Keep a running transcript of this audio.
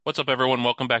What's up, everyone?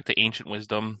 Welcome back to Ancient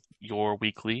Wisdom, your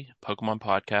weekly Pokemon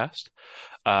podcast.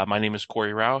 My name is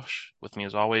Corey Roush. With me,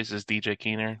 as always, is DJ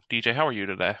Keener. DJ, how are you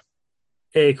today?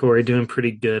 Hey Corey, doing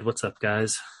pretty good. What's up,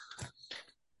 guys?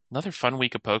 Another fun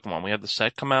week of Pokemon. We had the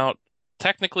set come out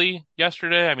technically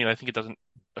yesterday. I mean, I think it doesn't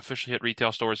officially hit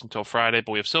retail stores until Friday,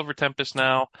 but we have Silver Tempest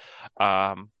now.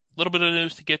 A little bit of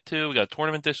news to get to. We got a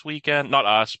tournament this weekend. Not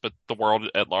us, but the world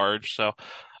at large. So,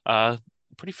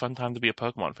 pretty fun time to be a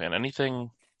Pokemon fan. Anything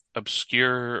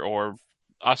obscure or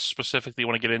us specifically you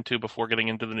want to get into before getting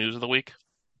into the news of the week?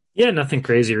 Yeah, nothing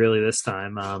crazy really this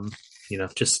time.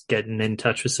 Just getting in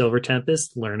touch with Silver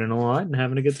Tempest, learning a lot, and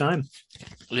having a good time.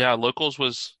 Yeah, locals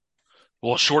was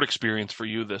well a short experience for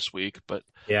you this week, but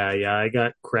Yeah, I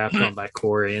got crapped on by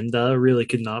Corey, and really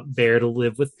could not bear to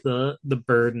live with the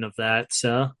burden of that.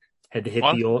 So had to hit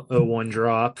hon the 0-1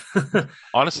 drop.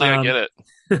 honestly, I get um,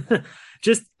 it.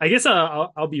 just I guess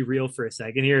I'll be real for a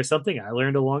second here. Something I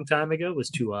learned a long time ago was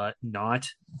to not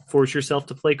force yourself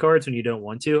to play cards when you don't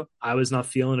want to. I was not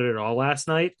feeling it at all last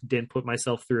night. Didn't put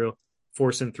myself through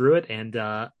forcing through it, and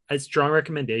a strong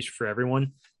recommendation for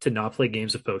everyone to not play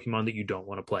games of Pokemon that you don't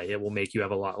want to play. It will make you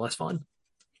have a lot less fun.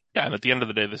 Yeah, and at the end of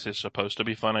the day, this is supposed to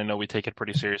be fun. I know we take it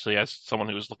pretty seriously as someone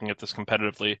who is looking at this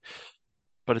competitively,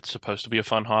 but it's supposed to be a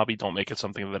fun hobby. Don't make it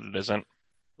something that it isn't.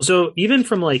 So even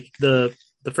from like the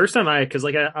first time because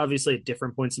like I obviously at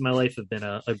different points in my life have been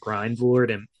a grind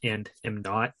lord and am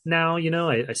not now.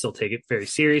 I still take it very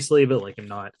seriously, but like I'm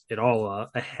not at all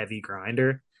a heavy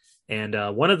grinder. And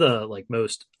one of the like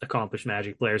most accomplished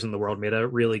Magic players in the world made a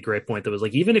really great point that was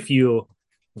like even if you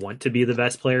want to be the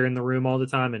best player in the room all the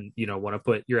time and want to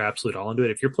put your absolute all into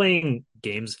it, if you're playing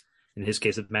games, in his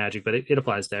case of Magic, but it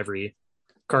applies to every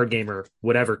card game or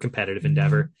whatever competitive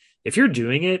endeavor. If you're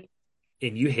doing it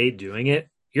and you hate doing it,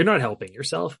 you're not helping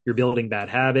yourself. You're building bad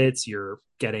habits. You're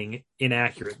getting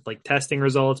inaccurate like testing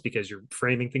results because you're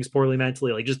framing things poorly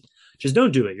mentally. Like just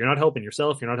don't do it. You're not helping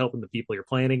yourself. You're not helping the people you're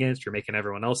playing against. You're making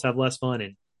everyone else have less fun,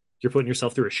 and you're putting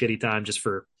yourself through a shitty time just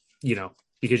for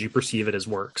because you perceive it as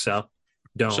work. So So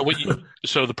don't. what you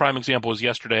so the prime example was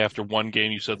yesterday after one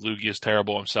game you said Lugia is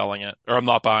terrible, I'm selling it or I'm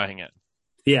not buying it.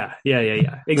 Yeah. I think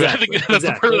Exactly. that's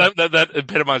the part Exactly. that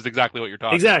epitomized exactly what you're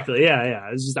talking about. Exactly. Yeah.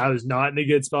 I was not in a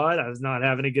good spot. I was not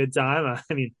having a good time.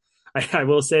 I mean, I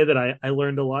will say that I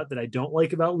learned a lot that I don't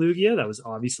like about Lugia. That was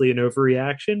obviously an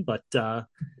overreaction, but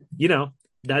you know,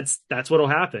 that's what'll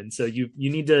happen. So you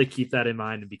need to keep that in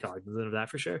mind and be cognizant of that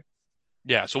for sure.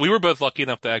 Yeah, so we were both lucky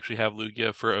enough to actually have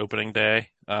Lugia for opening day.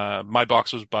 My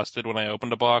box was busted when I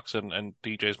opened a box, and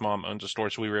DJ's mom owns a store,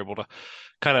 so we were able to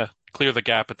kind of clear the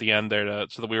gap at the end there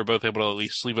so that we were both able to at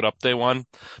least sleeve it up day one.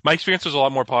 My experience was a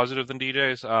lot more positive than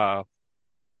DJ's. I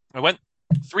went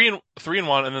three and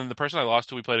one, and then the person I lost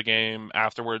to, we played a game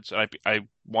afterwards, and I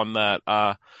won that.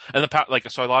 And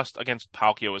so I lost against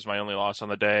Palkia was my only loss on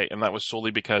the day, and that was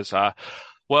solely because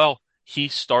well, he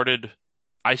started.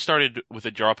 I started with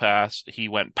a draw pass. He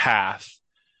went path,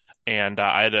 and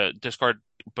I had to discard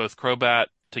both Crobat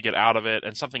to get out of it,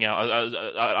 and something else,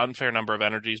 an unfair number of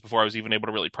energies before I was even able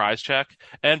to really prize check.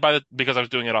 And because I was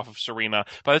doing it off of Serena,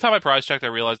 by the time I prize checked, I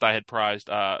realized I had prized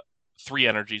three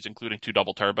energies, including two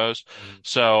double turbos. Mm.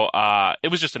 So it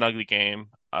was just an ugly game.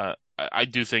 I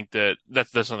do think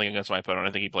that's something against my opponent.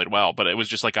 I think he played well, but it was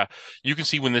just like you can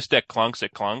see when this deck clunks,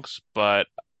 it clunks, but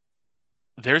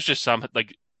there's just some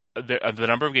like the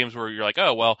number of games where you're like,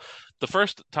 oh, well, the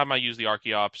first time I use the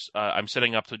Archeops, I'm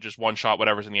setting up to just one shot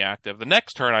whatever's in the active. The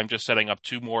next turn, I'm just setting up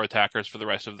two more attackers for the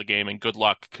rest of the game, and good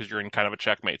luck because you're in kind of a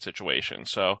checkmate situation.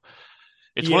 So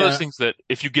it's one of those Yeah, things that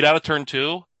if you get out of turn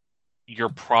two, you're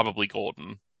probably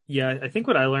golden. yeah. I think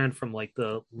what I learned from like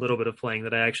the little bit of playing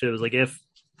that I actually was like,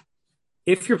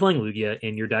 if you're playing Lugia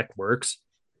and your deck works,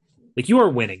 like you are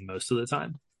winning most of the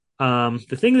time.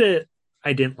 The thing that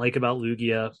I didn't like about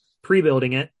Lugia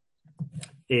pre-building it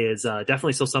is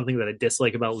definitely still something that I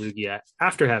dislike about Lugia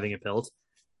after having it built.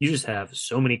 You just have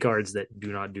so many cards that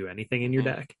do not do anything in your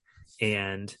Mhm. deck,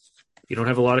 and you don't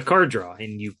have a lot of card draw,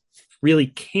 and you really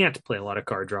can't play a lot of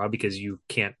card draw because you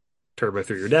can't turbo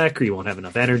through your deck, or you won't have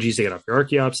enough energies to get off your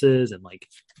Archeopses, and like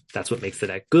that's what makes the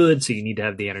deck good. So you need to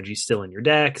have the energy still in your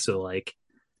deck. So like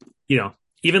you know,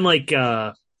 even like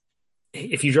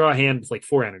if you draw a hand with like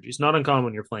four energies, not uncommon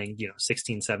when you're playing,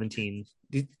 16, 17,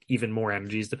 even more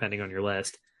energies depending on your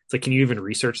list. It's like, can you even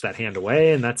research that hand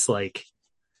away? And that's like,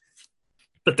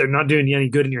 but they're not doing you any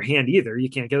good in your hand either. You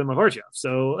can't get them a hard job.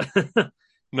 So what,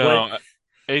 No,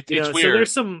 it's so weird.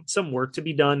 there's some work to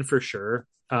be done for sure.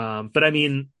 But I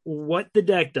mean, what the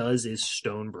deck does is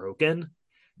stone broken.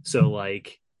 So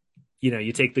like,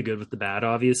 you take the good with the bad,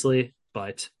 obviously,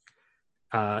 but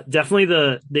Definitely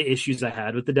the issues I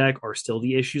had with the deck are still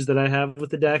the issues that I have with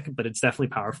the deck, but it's definitely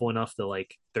powerful enough that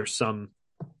like there's some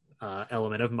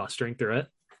element of mustering through it.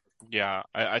 Yeah,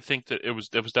 I think that it was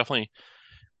definitely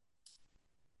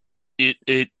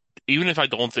it even if I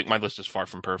don't think my list is far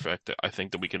from perfect, I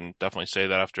think that we can definitely say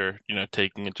that after,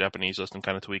 taking a Japanese list and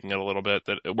kind of tweaking it a little bit,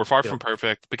 that we're far from Yep.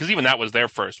 perfect because even that was their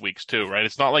first weeks too, right?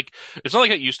 It's not like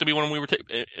it used to be when we were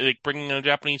like bringing in a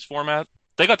Japanese format.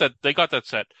 They got that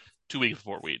set 2 weeks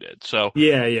before we did. So,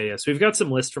 Yeah. So we've got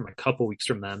some lists from a couple weeks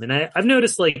from them, and I've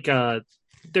noticed like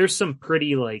there's some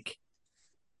pretty like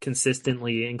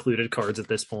consistently included cards at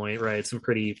this point, right? Some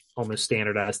pretty almost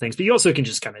standardized things, but you also can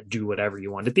just kind of do whatever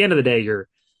you want. At the end of the day, your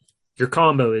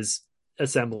combo is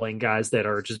assembling guys that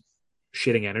are just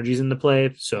shitting energies into play.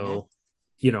 mhm. So,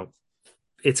 you know,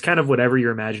 it's kind of whatever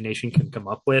your imagination can come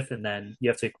up with, and then you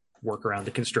have to work around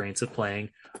the constraints of playing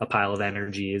a pile of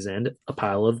energies and a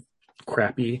pile of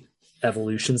crappy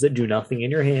evolutions that do nothing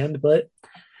in your hand. But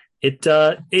it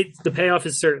the payoff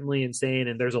is certainly insane,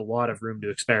 and there's a lot of room to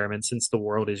experiment since the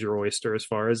world is your oyster as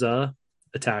far as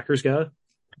attackers go.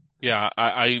 Yeah,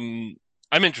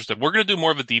 I'm interested. We're gonna do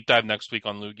more of a deep dive next week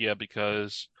on Lugia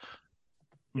because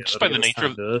Yeah, just that'll by the give us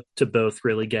nature time of to both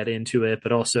really get into it.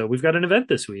 But also, we've got an event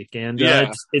this week, and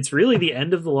yeah. it's really the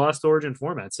end of the Lost Origin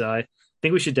format. So I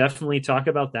think we should definitely talk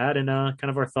about that and kind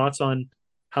of our thoughts on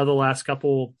how the last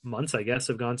couple months, I guess,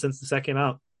 have gone since the set came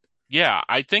out. Yeah,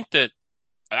 I think that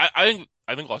I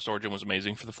think Lost Origin was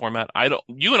amazing for the format. I don't.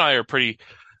 You and I are pretty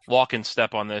walk in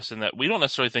step on this, in that we don't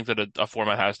necessarily think that a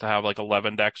format has to have like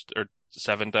 11 decks or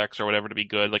 7 decks or whatever to be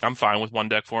good. Like I'm fine with 1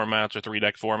 deck formats or 3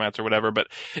 deck formats or whatever, but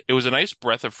it was a nice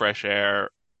breath of fresh air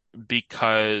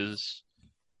because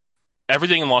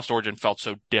everything in Lost Origin felt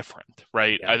so different,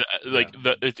 right? Yeah, yeah, Like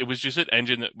it was just an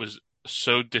engine that was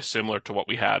so dissimilar to what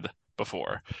we had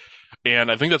before.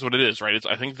 And I think that's what it is, right?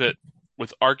 I think that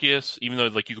with Arceus, even though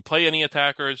like you could play any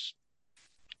attackers,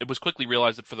 it was quickly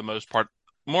realized that for the most part,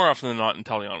 more often than not,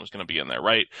 Inteleon was going to be in there,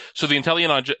 right? So the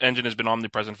Inteleon engine has been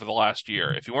omnipresent for the last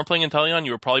year. If you weren't playing Inteleon,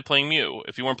 you were probably playing Mew.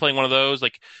 If you weren't playing one of those,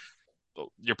 like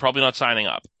you're probably not signing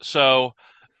up. So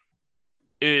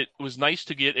it was nice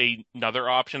to get another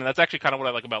option, and that's actually kind of what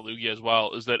I like about Lugia as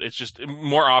well, is that it's just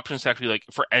more options to actually like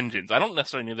for engines. I don't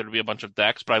necessarily need there to be a bunch of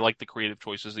decks, but I like the creative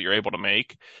choices that you're able to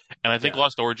make, and I think yeah.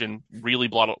 Lost Origin really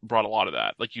brought a lot of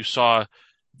that. Like you saw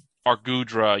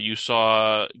Argudra, you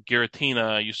saw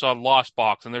Giratina, you saw Lost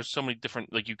Box, and there's so many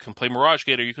different like you can play Mirage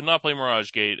Gate or you can not play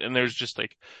Mirage Gate, and there's just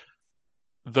like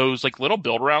those like little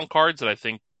build around cards that I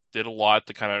think did a lot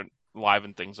to kind of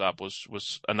liven things up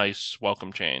was a nice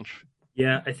welcome change.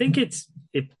 Yeah, I think it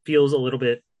feels a little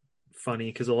bit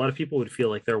funny because a lot of people would feel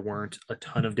like there weren't a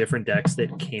ton of different decks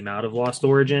that came out of Lost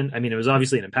Origin. I mean, it was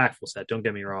obviously an impactful set, don't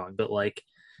get me wrong, but like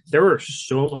there were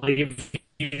so like if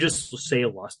you just say a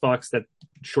Lost Box that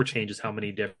shortchanges how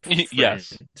many different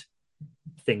Yes.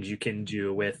 things you can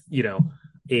do with,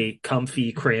 a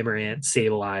comfy Cramorant,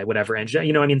 Sableye, whatever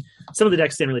engine. I mean, some of the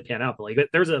decks didn't really pan out, but like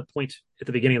there was a point at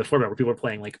the beginning of the format where people were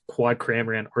playing like quad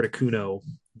Cramorant, Articuno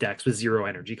decks with 0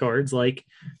 energy cards, like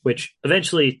which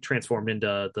eventually transformed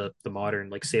into the modern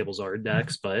like Sablezard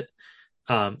decks, but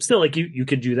still like you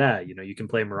could do that. You can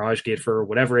play Mirage Gate for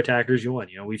whatever attackers you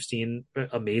want. We've seen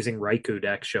amazing Raikou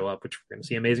decks show up, which we're going to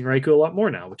see amazing Raikou a lot more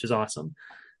now, which is awesome.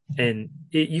 And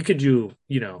you could do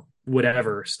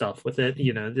whatever stuff with it.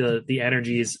 The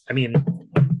energies. I mean,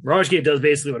 Mirage Gate does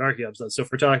basically what Archeops does. So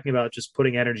if we're talking about just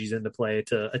putting energies into play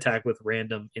to attack with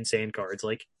random insane cards,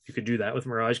 like you could do that with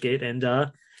Mirage Gate, and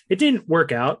it didn't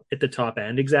work out at the top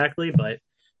end exactly, but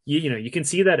you can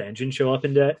see that engine show up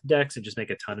in decks and just make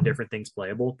a ton of different things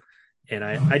playable. And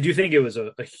I do think it was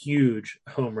a huge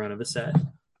home run of a set.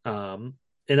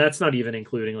 And that's not even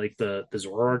including like the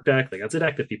Zoroark deck. Like that's a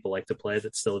deck that people like to play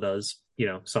that still does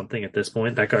something at this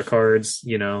point. That got cards.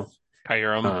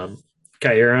 Kyurem. Um,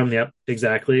 Kyurem. Yep,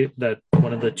 exactly. That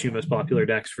one of the two most popular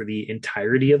decks for the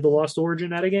entirety of the Lost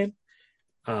Origin at a game.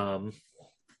 Um,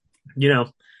 you know,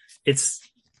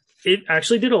 it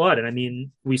actually did a lot. And I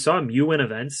mean, we saw Mew win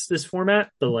events this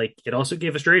format, but like it also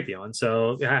gave us Drapion.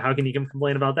 So how can you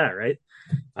complain about that, right?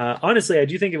 Honestly, I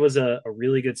do think it was a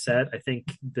really good set. I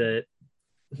think that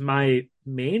my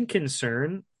main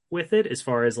concern with it, as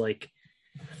far as like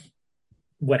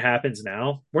what happens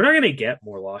now, we're not going to get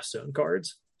more Lost Zone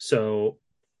cards. So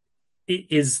it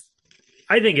is,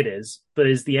 I think it is, but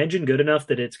is the engine good enough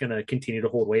that it's going to continue to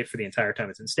hold weight for the entire time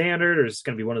it's in standard, or is it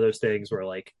going to be one of those things where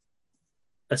like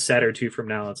a set or two from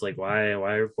now, it's like, why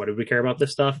did we care about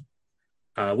this stuff?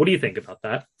 What do you think about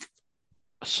that?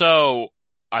 So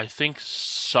I think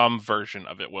some version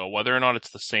of it will. Whether or not it's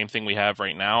the same thing we have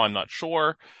right now, I'm not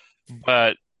sure.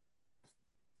 But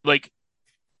like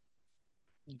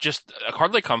just a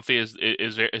card like Comfy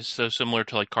is so similar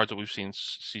to like cards that we've seen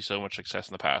see so much success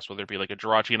in the past, whether it be like a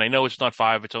Jirachi, and I know it's not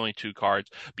five, it's only two cards,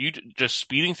 but just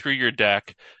speeding through your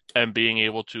deck and being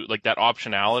able to like that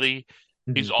optionality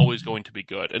is Mhm. always going to be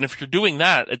good. And if you're doing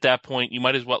that at that point, you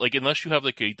might as well like unless you have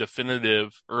like a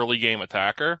definitive early game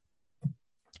attacker.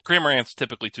 Cramorant's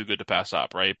typically too good to pass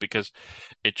up, right? Because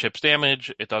it chips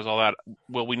damage, it does all that.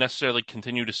 Will we necessarily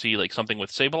continue to see like something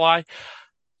with Sableye?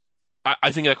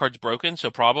 I think that card's broken, so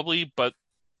probably, but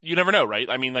you never know, right?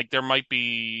 I mean, like there might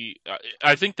be.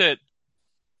 I think that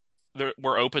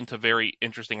we're open to very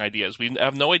interesting ideas. We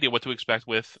have no idea what to expect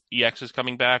with EXs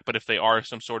coming back, but if they are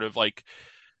some sort of like,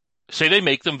 say they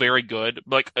make them very good,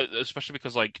 like especially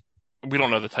because like we don't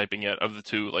know the typing yet of the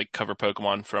two like cover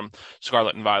Pokemon from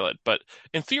Scarlet and Violet, but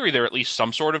in theory they're at least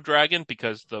some sort of dragon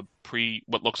because the pre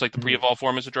what looks like the Mhm. pre-evolved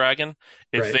form is a dragon.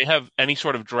 If Right. they have any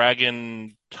sort of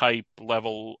dragon type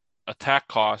level attack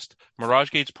cost,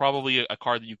 Mirage Gate's probably a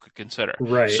card that you could consider.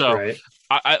 Right. So Right.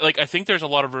 I think there's a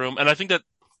lot of room, and I think that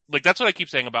like that's what I keep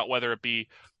saying about whether it be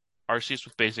Arceus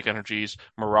with basic energies,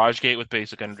 Mirage Gate with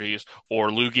basic energies, or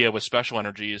Lugia with special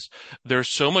energies. There's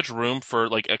so much room for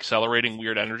like accelerating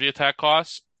weird energy attack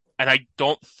costs, and I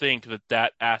don't think that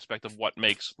that aspect of what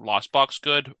makes Lost Box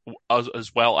good,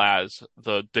 as well as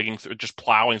the digging through, just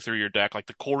plowing through your deck. Like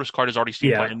the Chorus card is already seen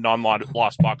Yeah. playing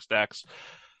non-Lost Box decks.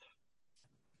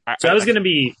 So that was I going to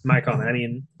be my comment. I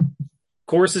mean,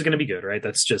 Chorus is going to be good, right?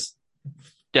 That's just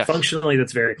yes, functionally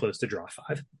that's very close to draw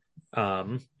five.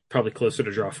 Probably closer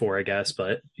to draw four, I guess.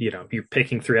 But you're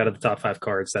picking three out of the top five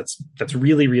cards. That's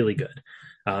really really good.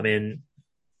 And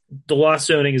the lost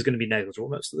zoning is going to be negligible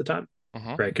most of the time,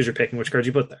 hmm right? Because you're picking which cards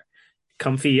you put there.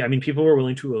 Comfy. I mean, people were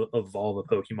willing to evolve a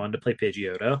Pokemon to play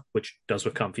Pidgeotto, which does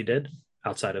what Comfy did.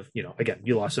 Outside of again,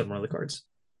 you lost one of the cards.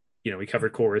 We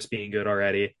covered Chorus being good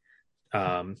already.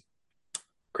 Um,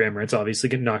 Cramorant's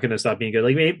obviously not going to stop being good.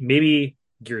 Like maybe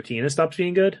Giratina stops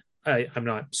being good. I'm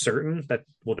not certain. That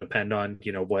will depend on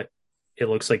what it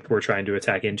looks like we're trying to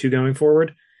attack into going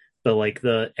forward. But like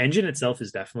the engine itself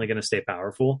is definitely going to stay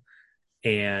powerful,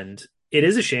 and it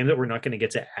is a shame that we're not going to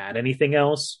get to add anything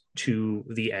else to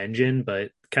the engine.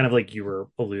 But kind of like you were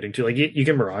alluding to, like you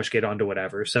can Mirage get onto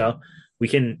whatever, so we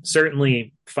can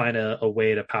certainly find a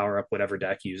way to power up whatever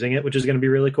deck using it, which is going to be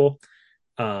really cool.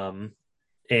 Um,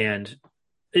 and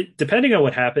depending on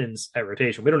what happens at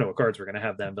rotation, we don't know what cards we're going to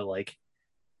have then, but like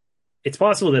it's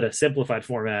possible that a simplified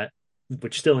format,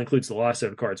 which still includes the Lost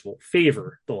Zone cards, will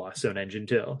favor the Lost Zone engine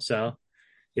too. So,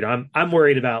 I'm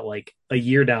worried about like a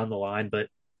year down the line, but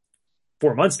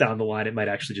 4 months down the line, it might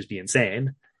actually just be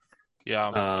insane. yeah.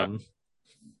 Um,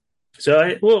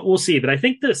 so we'll see, but I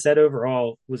think the set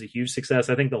overall was a huge success.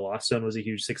 I think the Lost Zone was a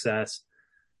huge success,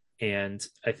 and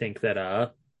I think that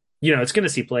it's going to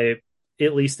see play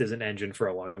at least as an engine for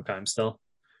a long time still.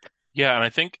 Yeah, and I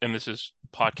think, and this is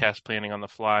podcast planning on the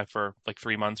fly for like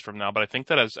 3 months from now, but I think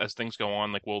that as things go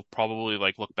on, like we'll probably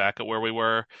like look back at where we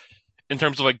were in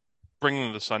terms of like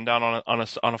bringing the sun down on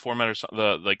a format or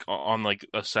the like on like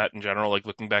a set in general, like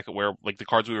looking back at where like the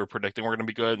cards we were predicting were going to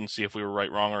be good and see if we were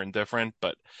right, wrong, or indifferent.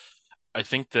 But I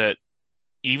think that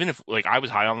even if like I was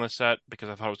high on this set because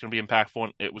I thought it was going to be impactful,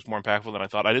 and it was more impactful than I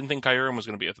thought. I didn't think Kyurem was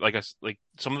going to be like like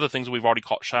some of the things we've already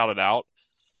shouted out.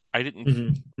 I didn't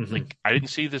Mm-hmm. Mm-hmm. I didn't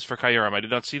see this for Kyurem. I did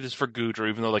not see this for Gudra,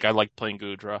 even though like I liked playing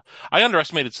Gudra. I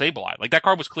underestimated Sableye. Like that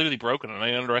card was clearly broken, and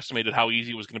I underestimated how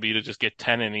easy it was going to be to just get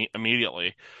 10 in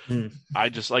immediately. Mm-hmm. I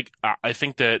just like I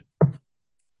think that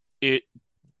it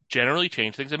generally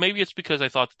changed things, and maybe it's because I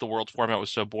thought that the Worlds format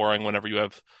was so boring. Whenever you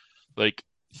have like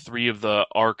three of the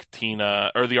Arc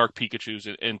Tina or the Arc Pikachu's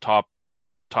in top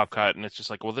cut, and it's just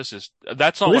like, well, that's not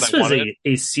Well, what I this was wanted.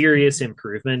 a serious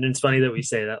improvement. And it's funny that we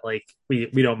say that like we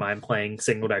don't mind playing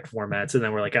single deck formats, and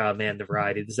then we're like, oh man, the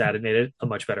variety this added made it a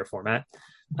much better format.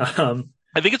 Um,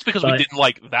 I think it's because we but didn't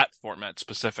like that format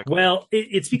specifically. well,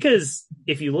 it's because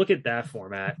if you look at that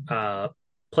format,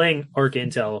 playing Arc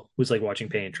Intel was like watching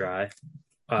paint dry.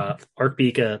 Arc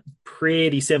Pika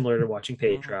pretty similar to watching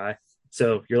paint dry.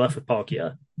 So you're left with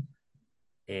Palkia,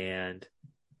 and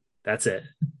that's it.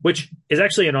 Which is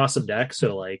actually an awesome deck.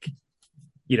 So like,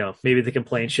 maybe the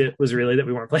complaint shit was really that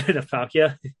we weren't playing enough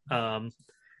Palkia. Um,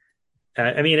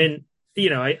 I mean,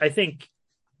 and I think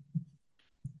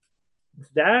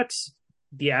that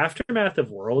the aftermath of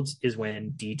Worlds is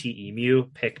when DT Emu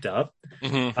picked up.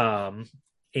 hmm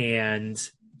And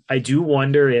I do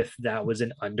wonder if that was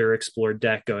an underexplored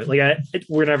deck going like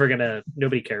we're never gonna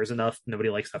nobody cares enough, nobody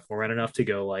likes that format enough to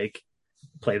go like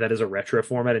play that as a retro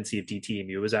format and see if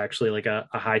DTMU was actually like a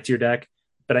high tier deck.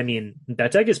 But I mean,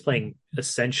 that deck is playing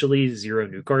essentially zero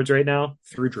new cards right now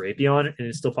through Drapion, and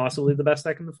it's still possibly the best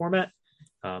deck in the format.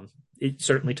 It's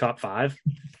certainly top five.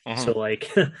 Hmm. So like,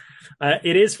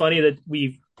 it is funny that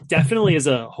we've definitely as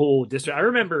a whole district. I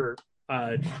remember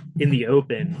in the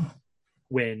Open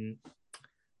when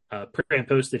Pram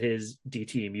posted his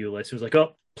DTMU list. He was like,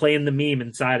 "Oh, playing the meme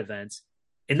in side events,"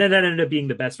 and then that ended up being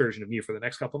the best version of Mew for the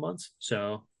next couple months.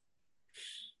 So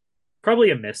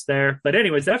probably a miss there. But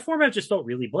anyways, that format just felt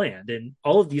really bland, and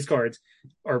all of these cards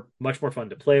are much more fun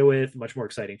to play with, much more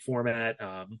exciting format.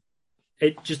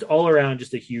 It just all around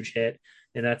just a huge hit,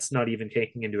 and that's not even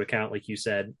taking into account, like you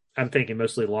said, I'm thinking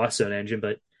mostly Lost Zone Engine,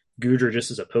 but Goodra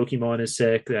just as a Pokemon is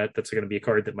sick. That's going to be a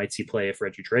card that might see play if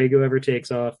Regidrago ever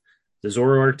takes off. The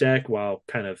Zoroark deck, while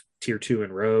kind of tier two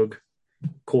and Rogue,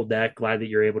 cool deck. Glad that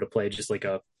you're able to play just like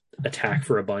a attack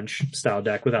for a bunch style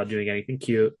deck without doing anything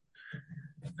cute.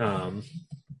 Um,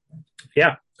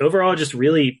 yeah, overall, just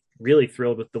really, really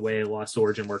thrilled with the way Lost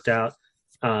Origin worked out.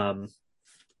 Um,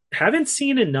 haven't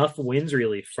seen enough wins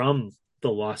really from the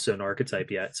Lost Zone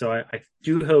archetype yet, so I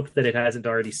do hope that it hasn't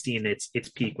already seen its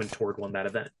peak when Tord won that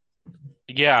event.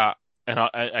 Yeah, and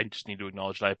I just need to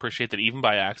acknowledge that I appreciate that even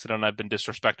by accident I've been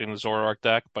disrespecting the Zoroark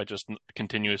deck by just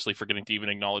continuously forgetting to even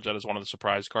acknowledge that as one of the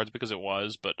surprise cards because it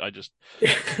was. But I just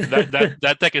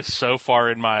that deck is so far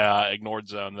in my ignored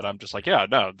zone that I'm just like, yeah,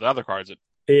 no, the other cards it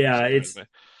Yeah, surprised me.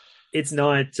 it's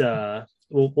not.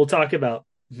 We'll talk about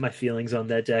my feelings on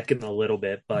that deck in a little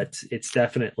bit, but it's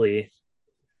definitely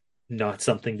not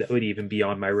something that would even be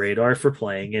on my radar for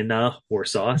playing in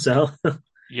Warsaw. So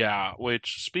Yeah,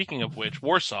 which speaking of which,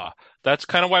 Warsaw. That's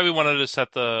kind of why we wanted to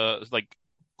set the like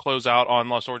close out on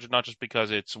Lost Origin, not just because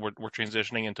we're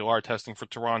transitioning into our testing for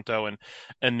Toronto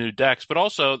and new decks, but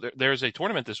also there's a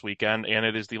tournament this weekend, and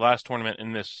it is the last tournament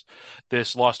in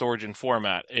this Lost Origin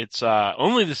format. It's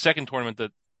only the second tournament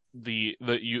that the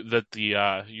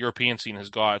European scene has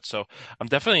got, so I'm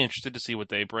definitely interested to see what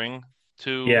they bring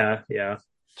to yeah,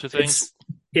 to things. it's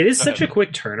it is Go such ahead. a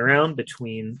quick turnaround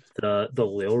between the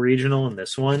Lille regional and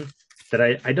this one that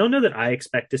I don't know that I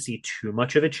expect to see too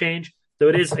much of a change. Though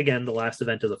it is again the last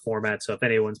event of the format, so if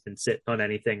anyone's been sitting on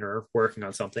anything or working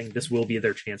on something, this will be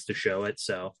their chance to show it.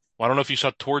 So Well, I don't know if you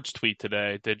saw Tord's tweet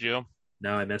today, did you?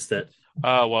 no, I missed it.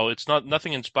 Well, it's not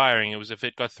nothing inspiring. It was if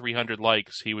it got 300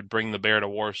 likes, he would bring the bear to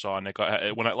Warsaw, and it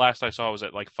got when at last I saw it was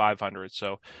at like 500.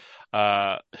 So,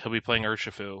 he'll be playing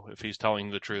Urshifu if he's telling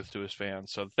the truth to his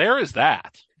fans. So there is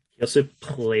that. He also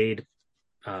played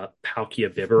Palkia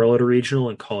Bibarel at a regional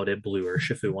and called it Blue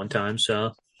Urshifu one time.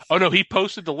 So Oh no, he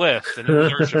posted the list, and it was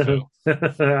Urshifu.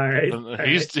 all right, all right.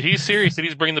 He's serious that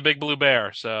he's bringing the big blue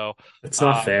bear. So, It's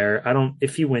not uh, fair. I don't.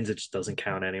 If he wins, it just doesn't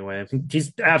count anyway.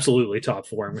 He's absolutely top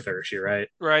four with Hershey, right?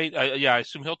 right, yeah, I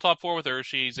assume he'll top four with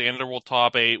Urshi. Xander will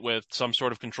top eight with some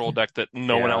sort of control deck that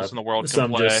no one Yeah, else in the world can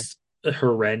some play. just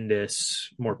horrendous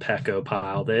Morpeko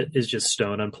pile that is just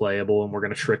stone unplayable, and we're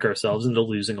gonna trick ourselves into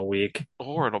losing a week.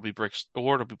 Or it'll be Block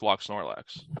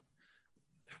Snorlax.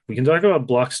 We can talk about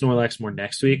Block Snorlax more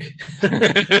next week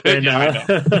when Yeah, I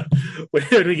know.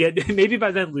 when we get maybe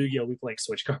by then Lugia will be playing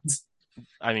Switch cards.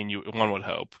 I mean, one would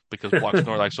hope because Block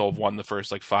Snorlax will have won the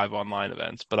first like five online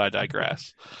events, but I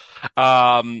digress.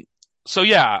 Um, so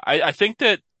yeah, I think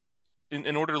that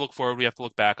in order to look forward, we have to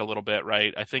look back a little bit,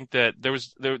 right? I think that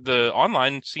the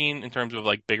online scene in terms of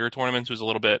like bigger tournaments was a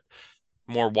little bit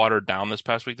more watered down this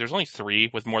past week. There's only three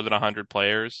with more than 100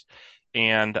 players,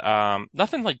 and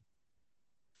nothing like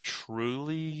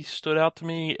truly stood out to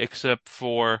me except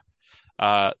for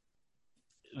uh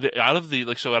out of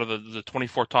the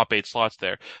 24 top eight slots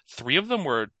there, three of them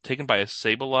were taken by a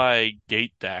Sableye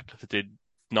Gate deck that did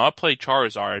not play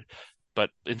Charizard, but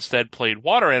instead played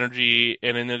Water Energy,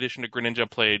 and in addition to Greninja,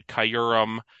 played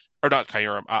Kyurem, or not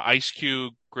Kyurem, Ice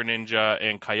Cube, Greninja,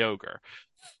 and Kyogre.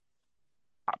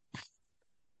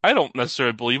 I don't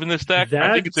necessarily believe in this deck.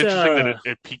 I think it's That interesting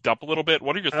that it peaked up a little bit.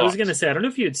 What are your I was gonna thoughts? say I don't know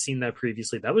if you had seen that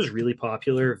previously. That was really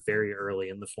popular very early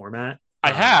in the format.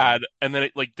 I had, and then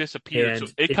it like disappeared. So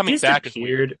And it it coming back is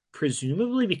weird. disappeared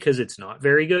presumably because it's not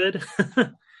very good.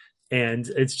 And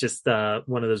it's just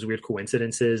one of those weird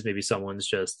coincidences. Maybe someone's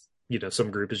just,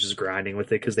 some group is just grinding with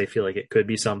it because they feel like it could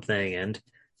be something, and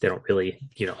they don't really,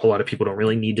 a lot of people don't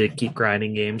really need to keep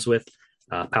grinding games with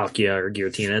Palkia or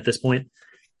Giratina at this point.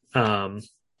 Um,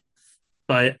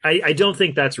 but I don't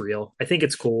think that's real. I think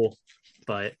it's cool,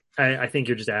 but I think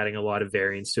you're just adding a lot of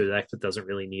variance to a deck that doesn't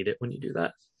really need it when you do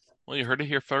that. Well, you heard it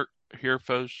here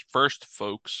first,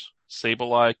 folks.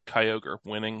 Sableye Kyogre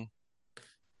winning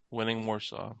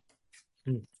Warsaw.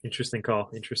 Interesting call.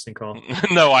 Interesting call.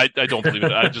 No, I don't believe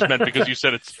it. I just meant because you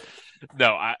said it's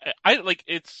no. I like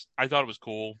it's. I thought it was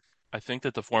cool. I think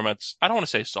that the format's. I don't want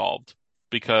to say solved.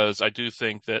 because I do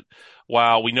think that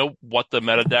while we know what the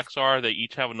meta decks are, they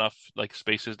each have enough like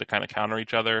spaces to kind of counter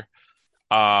each other.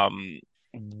 Um,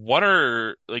 what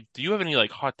are like? Do you have any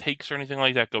like hot takes or anything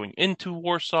like that going into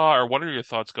Warsaw, or what are your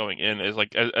thoughts going in as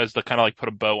like as the kind of like put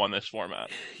a bow on this format?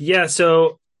 Yeah,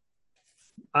 so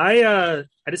I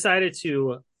decided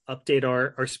to update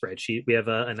our spreadsheet. We have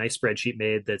a nice spreadsheet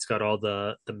made that's got all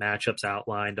the matchups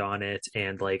outlined on it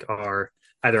and like our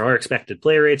either our expected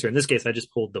play rates, or in this case I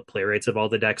just pulled the play rates of all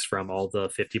the decks from all the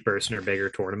 50 person or bigger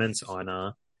tournaments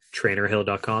on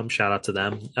trainerhill.com. Shout out to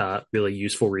them. Really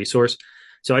useful resource.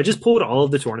 So I just pulled all of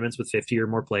the tournaments with 50 or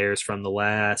more players from the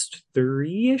last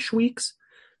 3-ish weeks.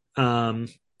 Um,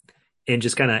 and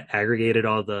just kind of aggregated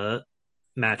all the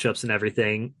matchups and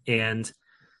everything. And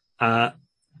uh,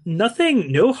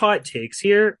 nothing, no hot takes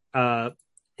here.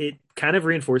 It kind of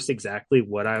reinforced exactly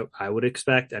what I would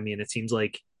expect. I mean, it seems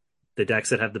like the decks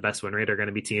that have the best win rate are going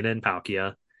to be Tina and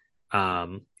Palkia.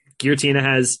 Um, Giratina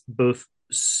has both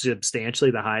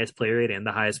substantially the highest play rate and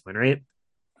the highest win rate.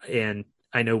 And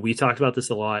I know we talked about this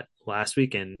a lot last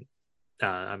week, and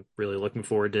I'm really looking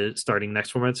forward to starting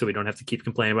next format so we don't have to keep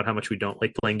complaining about how much we don't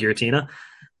like playing Giratina.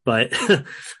 But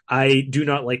I do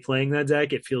not like playing that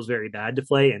deck. It feels very bad to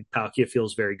play, and Palkia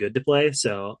feels very good to play.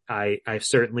 So I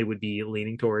certainly would be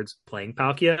leaning towards playing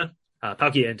Palkia.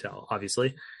 Palkia Intel,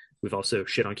 obviously. We've also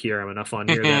shit on Kieram enough on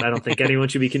here that I don't think anyone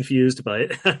should be confused.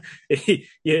 But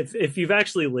if you've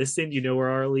actually listened, you know where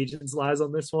our allegiance lies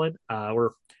on this one.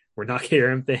 We're not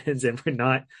Kieram fans, and we're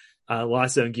not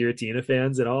Lost Zone Giratina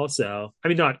fans at all. So I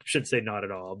mean, not should say not at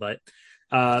all, but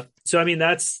so I mean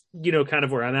that's kind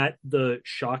of where I'm at. The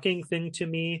shocking thing to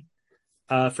me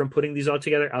from putting these all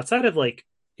together, outside of like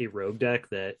a rogue deck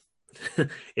that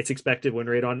its expected win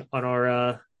rate on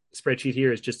our spreadsheet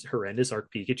here is just horrendous,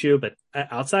 Arc Pikachu. But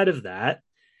outside of that,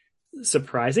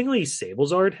 surprisingly,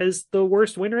 Sablezard has the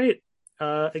worst win rate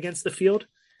against the field.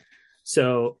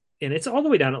 So, and it's all the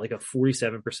way down at like a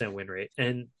 47% win rate,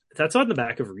 and that's on the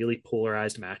back of really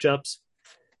polarized matchups.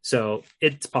 So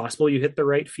it's possible you hit the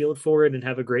right field for it and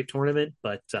have a great tournament,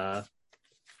 but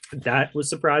that was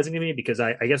surprising to me because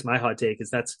I guess my hot take is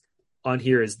that's on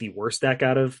here is the worst deck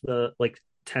out of the like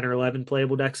 10 or 11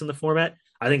 playable decks in the format.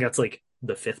 I think that's like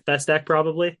the fifth best deck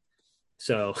probably.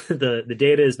 So the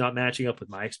data is not matching up with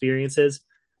my experiences,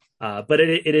 but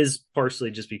it is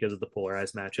partially just because of the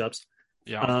polarized matchups.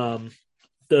 Yeah.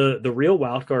 The real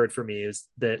wild card for me is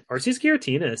that Arceus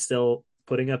Giratina is still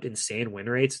putting up insane win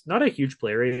rates. Not a huge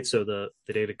play rate, so the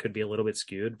data could be a little bit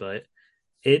skewed, but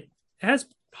it has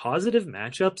positive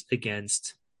matchups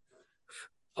against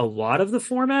a lot of the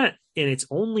format, and its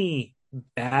only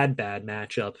bad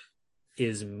matchup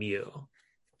is Mew.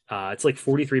 It's like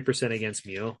 43% against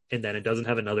Mew, and then it doesn't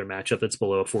have another matchup that's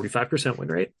below a 45% win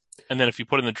rate. And then if you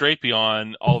put in the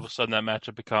Drapion, all of a sudden that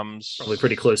matchup becomes Probably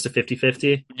pretty close to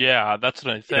 50-50. Yeah, that's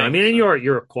what I think. I mean, and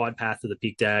you're a quad path to the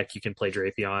peak deck. You can play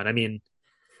Drapion. I mean,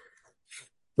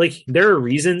 like there are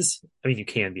reasons. I mean, you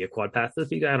can be a quad path to the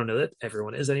peak. I don't know that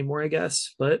everyone is anymore, I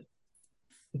guess, but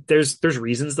there's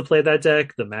reasons to play that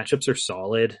deck. The matchups are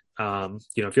solid.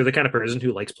 If you're the kind of person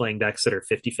who likes playing decks that are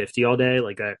 50-50 all day,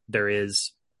 like that, there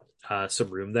is some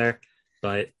room there.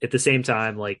 But at the same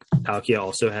time, like Palkia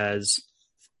also has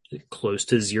close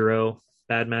to zero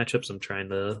bad matchups. I'm trying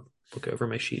to look over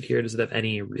my sheet here. Does it have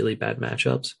any really bad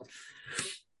matchups?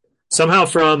 Somehow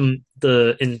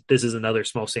and this is another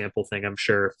small sample thing, I'm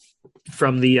sure,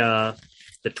 from the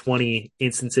 20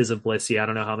 instances of Blissey, I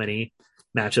don't know how many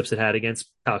matchups it had against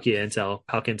Palkia Intel.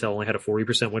 Palkia Intel only had a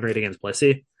 40% win rate against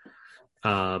Blissey.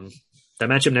 That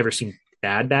matchup never seemed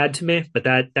bad to me, but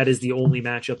that is the only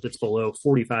matchup that's below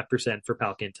 45% for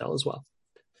Palkia Intel as well.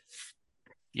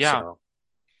 Yeah. So,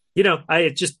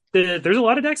 there's a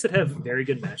lot of decks that have very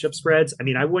good matchup spreads. I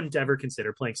mean, I wouldn't ever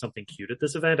consider playing something cute at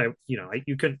this event.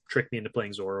 You couldn't trick me into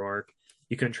playing Zoroark.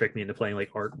 You couldn't trick me into playing like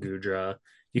Art Gudra.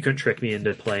 You couldn't trick me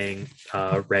into playing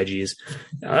Reggies.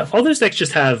 All those decks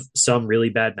just have some really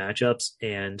bad matchups,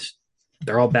 and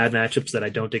they're all bad matchups that I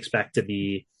don't expect to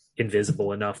be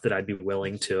invisible enough that I'd be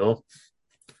willing to,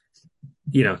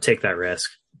 take that risk.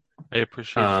 I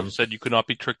appreciate you said you could not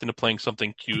be tricked into playing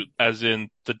something cute, as in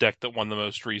the deck that won the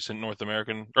most recent North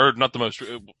American, or not the most,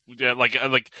 like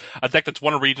a deck that's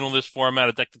won a regional in this format,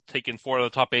 a deck that's taken 4 of the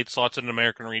top 8 slots in an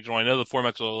American regional. I know the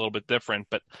format's a little bit different,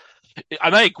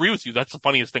 and I agree with you. That's the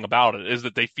funniest thing about it, is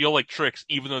that they feel like tricks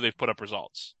even though they've put up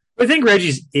results. I think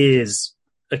Reggie's is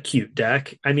a cute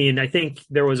deck. I mean, I think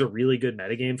there was a really good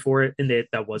metagame for it, and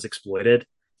that was exploited.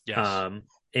 Yes.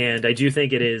 And I do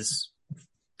think it is,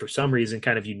 for some reason,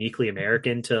 kind of uniquely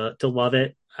American to love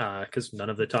it, because none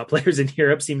of the top players in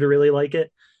Europe seem to really like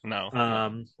it.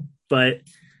 No. But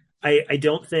I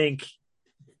don't think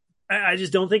I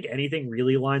just don't think anything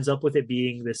really lines up with it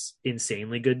being this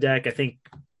insanely good deck. I think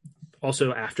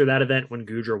also after that event when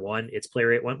Gudra won, its play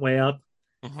rate went way up,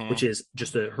 Hmm. which is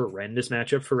just a horrendous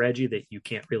matchup for Reggie that you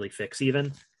can't really fix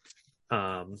even.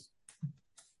 Um,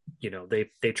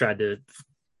 they tried to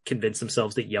convince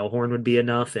themselves that Yellhorn would be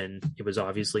enough, and it was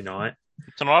obviously not.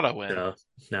 It's an auto win. So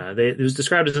no, it was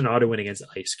described as an auto win against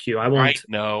Ice Q. I I won't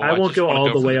know. I I won't just go want to all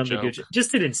go the for way the on the joke. Gucci.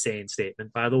 Just an insane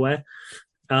statement, by the way.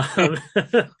 Um,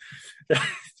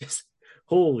 just,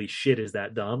 holy shit, is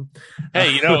that dumb?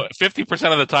 Hey,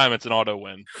 50% of the time it's an auto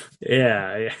win.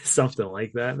 Yeah, something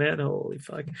like that, man. Holy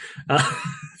fuck. Uh,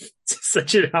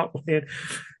 such an outland.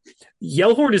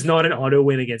 Yellhorn is not an auto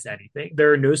win against anything.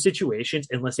 There are no situations,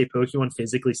 unless a Pokemon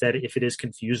physically said if it is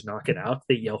confused, knock it out,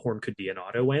 that Yellhorn could be an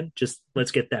auto win. Just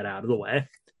let's get that out of the way.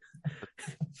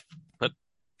 But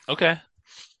okay.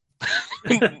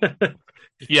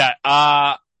 Yeah,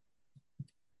 I'm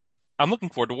looking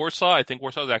forward to Warsaw. I think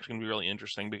Warsaw is actually going to be really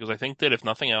interesting because I think that if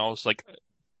nothing else, like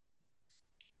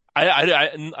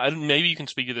maybe you can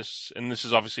speak to this, and this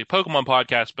is obviously a Pokemon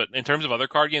podcast, but in terms of other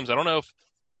card games, I don't know if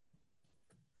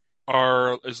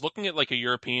are is looking at like a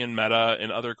European meta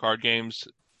in other card games,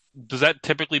 does that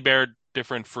typically bear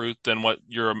different fruit than what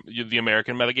the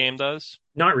American meta game does?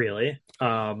 Not really.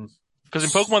 Because in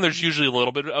Pokemon, there's usually a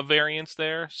little bit of variance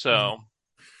there. So,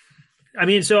 I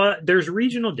mean, so there's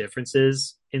regional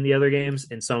differences in the other games,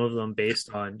 and some of them based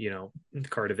on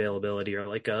card availability or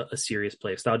like a serious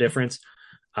playstyle difference.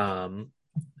 Um,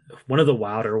 One of the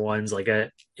wilder ones, like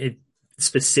it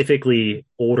specifically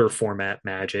older format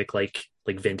Magic, like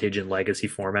Vintage and Legacy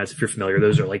formats. If you're familiar,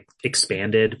 those are like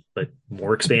expanded, but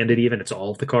more expanded. Even it's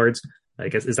all of the cards. I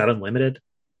guess is that unlimited?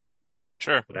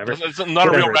 sure, Whatever, it's not a real whatever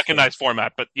it's called. recognized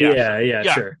format, but yeah, Yeah, sure, yeah,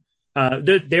 yeah,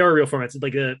 sure. They are real formats.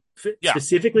 Like yeah.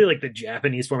 specifically like the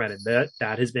Japanese format, and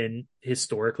that has been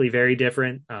historically very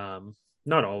different.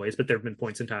 Not always, but there have been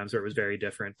points in times where it was very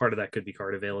different. Part of that could be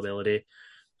card availability.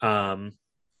 Um,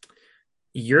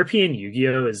 European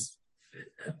Yu-Gi-Oh is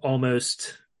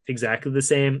almost exactly the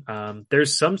same.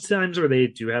 There's some times where they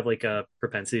do have like a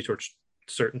propensity towards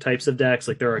certain types of decks.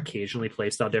 Like there are occasionally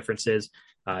playstyle differences.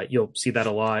 You'll see that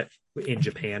a lot in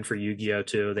Japan for Yu-Gi-Oh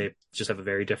too. They just have a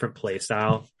very different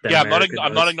playstyle than Yeah, America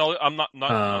I'm not does. acknowledging. I'm not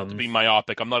to Um, be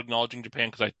myopic. I'm not acknowledging Japan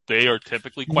because they are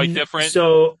typically quite different.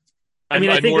 so I mean,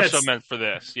 I I think more so that's meant for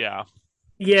this. Yeah,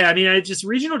 yeah. I mean, I just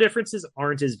regional differences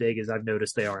aren't as big as I've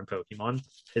noticed they are in Pokemon.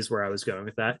 Is where I was going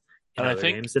with that in and I other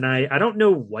think games, and I don't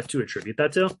know what to attribute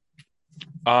that to.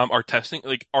 our testing,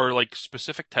 our like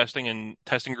specific testing and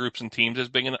testing groups and teams is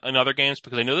big in other games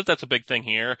because I know that that's a big thing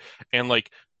here. And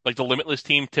like the Limitless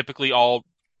team typically all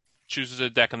chooses a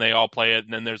deck and they all play it.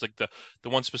 And then there's like the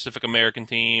one specific American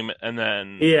team, and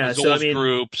then Yeah, so I Azul's mean,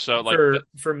 group. So like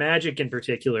for Magic in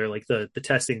particular, like the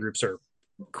testing groups are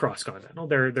cross continental.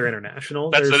 They're international.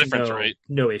 that's the There's difference, right?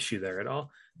 no issue there at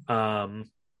all. Um,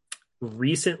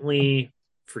 Recently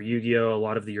for Yu-Gi-Oh, a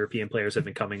lot of the European players have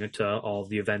been coming into all of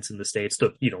the events in the States,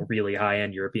 to really high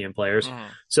end European players. Mhm.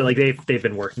 So like they've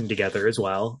been working together as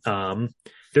well.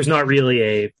 There's not really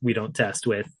a we don't test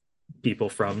with people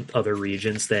from other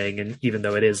regions thing, and even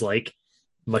though it is like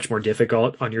much more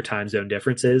difficult on your time zone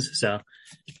differences. So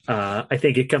I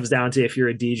think it comes down to if you're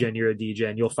a DGen, you're a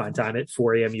DGen. You'll find time at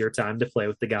 4 a.m. your time to play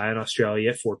with the guy in Australia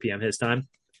at 4 p.m. his time.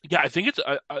 Yeah, I think it's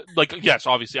like yes,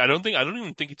 obviously. I don't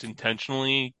even think it's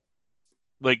intentionally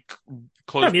like I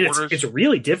close mean, it's borders.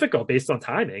 really difficult based on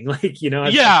timing. Like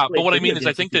I've Yeah, but played what I video mean is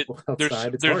I games with think that people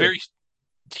outside. It's hard. very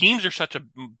teams are such a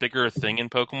bigger thing in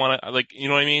Pokemon. Like, you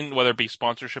know what I mean? Whether it be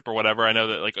sponsorship or whatever. I know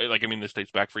that I mean this dates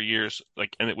back for years.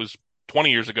 Like, and it was 20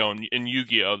 years ago in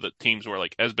Yu-Gi-Oh that teams were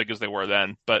like as big as they were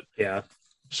then. But Yeah.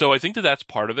 so I think that that's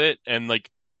part of it. And like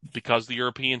because the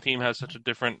European team has such a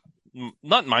different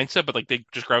not mindset, but like they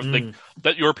just grab like Mm,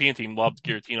 that European team loved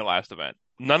Giratina last event.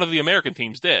 None of the American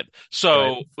teams did. right.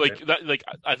 So like Right. that like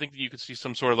I think that you could see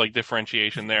some sort of like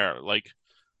differentiation there. Like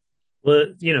Well,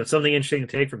 something interesting to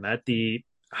take from that. The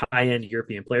high end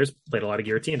European players played a lot of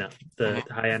Giratina. The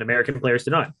mhm. high end American players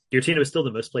did not. Giratina was still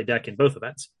the most played deck in both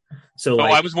events. So Oh, I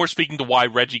like was more speaking to why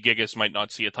Reggie Gigas might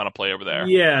not see a ton of play over there.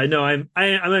 yeah, no, I'm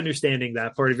understanding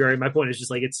that part of your. My point is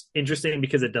just like it's interesting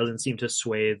because it doesn't seem to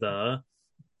sway the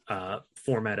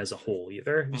format as a whole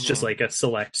either. It's just Hmm. like a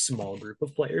select small group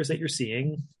of players that you're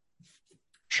seeing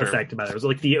Sure. affected by those.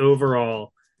 Like the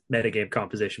overall metagame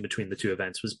composition between the two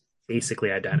events was basically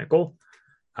identical.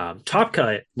 Top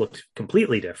Cut looked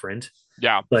completely different,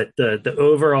 Yeah. but the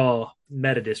overall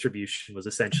meta distribution was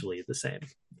essentially the same.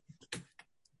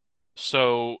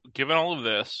 So, given all of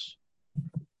this,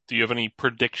 do you have any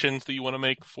predictions that you want to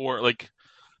make for like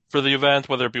for the event,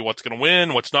 whether it be what's going to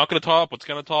win, what's not going to top, what's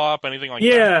going to top, anything like that?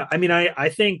 Yeah, I mean, I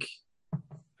think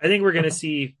we're going to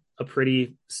see a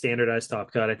pretty standardized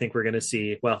top cut. I think we're going to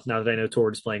see, well, now that I know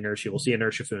Tord is playing Inertia, we'll see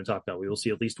Inertia Fu in top cut. We will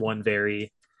see at least one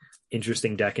very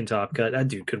interesting deck in top cut. That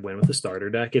dude could win with a starter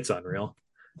deck. It's unreal.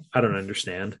 I don't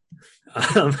understand.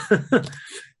 Um,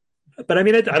 but I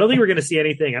mean, I don't think we're going to see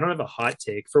anything. I don't have a hot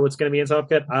take for what's going to be in top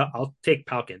cut. I'll take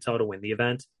Palkintel to win the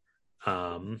event.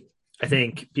 I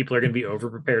think people are going to be over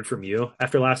prepared for Mew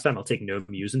after last time. I'll take no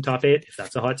Mews in top 8 if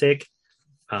that's a hot take.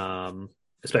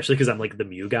 Especially because I'm like the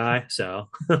Mew guy. So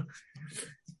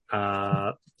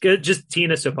good. Just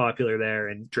Tina's so popular there,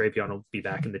 and Drapion will be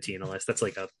back in the Tina list. That's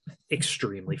like a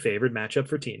extremely favored matchup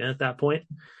for Tina at that point.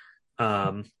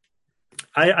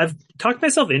 I've talked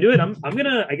myself into it.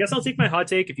 I guess I'll take my hot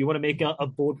take if you want to make a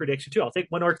bold prediction too. I'll take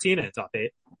one Arc Tina in top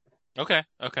 8. Okay,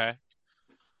 okay.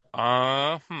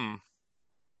 Hmm.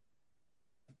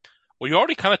 Well, you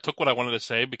already kind of took what I wanted to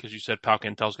say because you said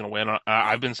Palkintel's going to win.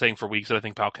 I've been saying for weeks that I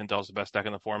think Palkintel's the best deck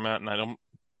in the format, and I don't,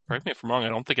 correct me if I'm wrong, I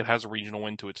don't think it has a regional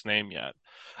win to its name yet.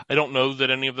 I don't know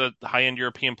that any of the high-end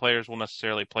European players will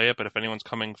necessarily play it, but if anyone's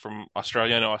coming from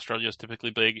Australia, I know Australia is typically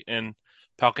big in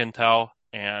Palkintel,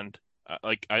 and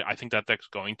I think that deck's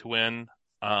going to win.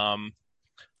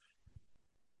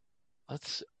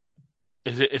 Let's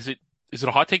is it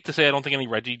a hot take to say I don't think any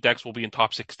Reggie decks will be in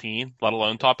top 16, let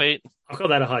alone top 8? I'll call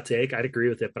that a hot take. I'd agree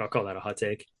with it, but I'll call that a hot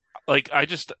take. Like I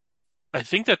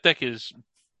think that deck is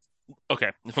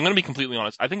okay. If I'm going to be completely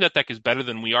honest, I think that deck is better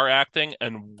than we are acting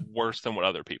and worse than what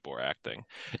other people are acting.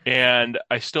 And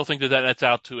I still think that nets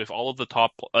out to if all of the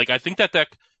top, like I think that deck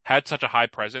had such a high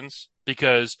presence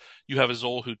because you have a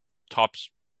Zol who tops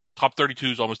top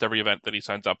 32s almost every event that he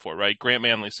signs up for, right? Grant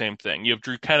Manley, same thing. You have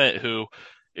Drew Kennett who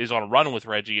is on a run with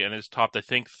Reggie and is topped, I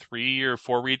think, 3 or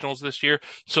 4 regionals this year.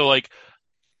 So like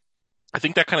I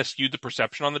think that kind of skewed the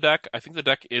perception on the deck. I think the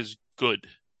deck is good.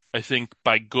 I think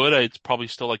by good, it's probably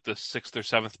still like the 6th or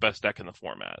 7th best deck in the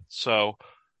format. So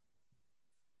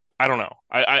I don't know.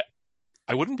 I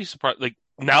wouldn't be surprised. Like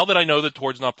now that I know that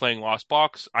Tord's not playing Lost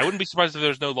Box, I wouldn't be surprised if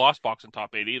there's no Lost Box in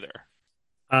top 8 either.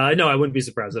 No, I wouldn't be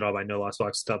surprised at all by no Lost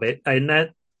Box top 8. And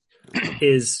that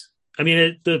is, I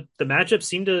mean, the matchups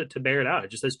seem to bear it out.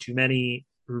 It just has too many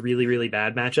really, really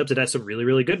bad matchups. It has some really,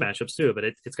 really good matchups too, but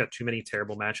it's got too many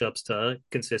terrible matchups to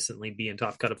consistently be in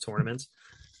top cut of tournaments.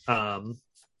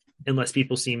 Unless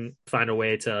people find a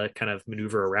way to kind of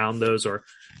maneuver around those, or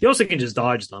you also can just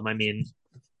dodge them. I mean,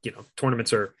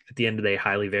 tournaments are at the end of the day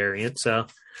highly variant, so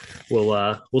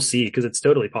we'll see, because it's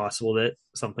totally possible that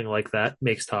something like that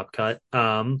makes top cut.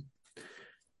 I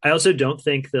also don't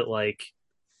think that like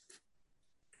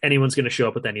anyone's going to show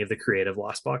up with any of the creative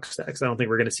Lost Box decks. I don't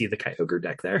think we're going to see the Kyogre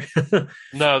deck there.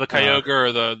 No, the Kyogre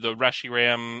or the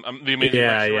Reshiram, the amazing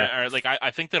Reshiram. Like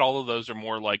I think that all of those are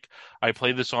more like I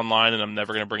played this online and I'm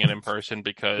never going to bring it in person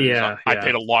because I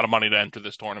paid a lot of money to enter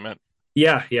this tournament.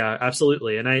 Yeah,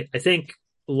 absolutely. And I think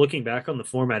looking back on the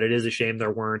format, it is a shame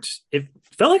there weren't. It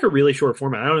felt like a really short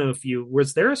format. I don't know if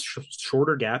was there a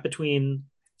shorter gap between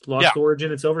Lost Origin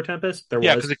and Silver Tempest? There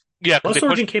was. Lost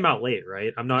Origin came out late,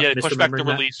 right? I'm not. Yeah, they pushed back the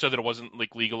release so that it wasn't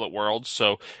like legal at Worlds.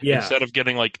 So instead of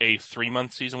getting like a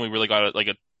 3-month season, we really got it like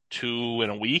a 2 in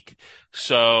a week.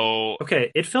 So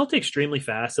okay, it felt extremely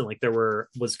fast, and like there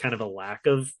was kind of a lack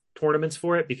of tournaments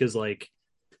for it, because like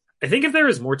I think if there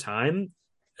was more time,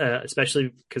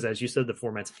 especially because as you said, the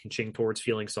format's inching towards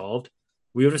feeling solved,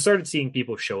 we would have started seeing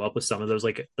people show up with some of those,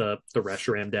 like the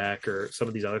Reshiram deck or some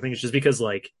of these other things, just because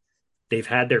like they've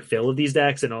had their fill of these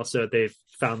decks, and also they've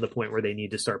found the point where they need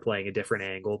to start playing a different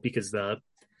angle because the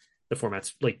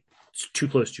format's like too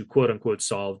close to quote unquote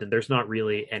solved, and there's not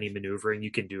really any maneuvering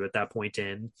you can do at that point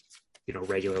in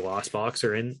regular Lost Box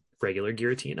or in regular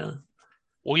Giratina.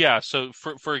 Well, yeah. So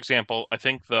for example, I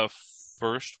think the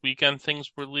first weekend things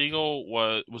were legal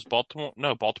was Baltimore.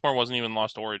 No, Baltimore wasn't even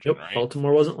Lost Origin, Nope, right?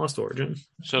 Baltimore wasn't Lost Origin.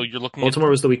 So you're looking Baltimore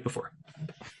was the week before.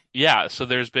 Yeah, so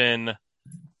there's been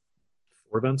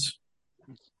 4 events.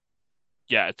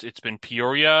 Yeah, it's been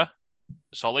Peoria,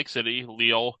 Salt Lake City,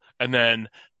 Lille, and then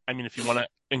I mean if you want to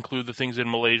include the things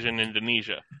in Malaysia and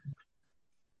Indonesia.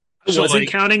 I wasn't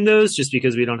counting those just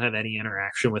because we don't have any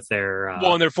interaction with their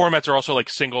well, and their formats are also like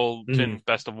singleton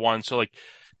best of one. So like,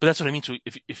 but that's what I mean. So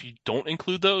if you don't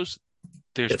include those,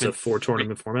 it's a 4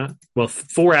 tournament format. Well,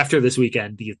 4 after this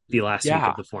weekend, the last week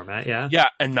of the format. Yeah,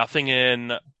 and nothing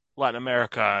in Latin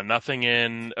America, nothing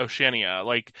in Oceania.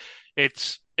 Like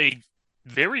it's a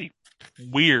very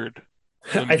weird.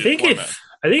 I think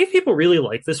if people really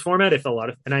like this format, I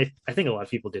think a lot of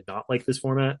people did not like this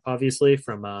format, obviously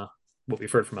from what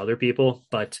we've heard from other people,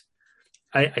 but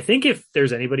I think if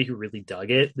there's anybody who really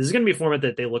dug it, this is going to be a format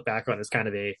that they look back on as kind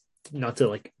of a, not to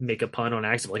like make a pun on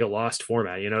accident, like a lost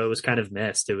format. It was kind of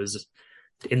missed. It was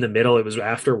in the middle. It was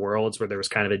after Worlds where there was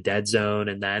kind of a dead zone,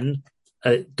 and then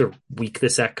the week the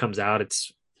set comes out,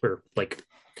 it's where like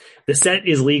the set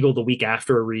is legal the week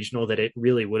after a regional that it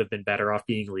really would have been better off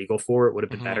being legal for. It would have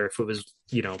been Hmm. better if it was,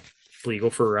 legal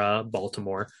for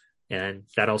Baltimore. And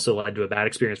that also led to a bad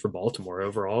experience for Baltimore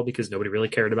overall because nobody really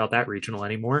cared about that regional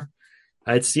anymore.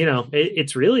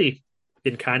 It's really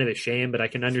been kind of a shame, but I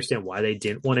can understand why they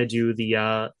didn't want to do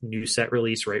the new set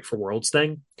release right for Worlds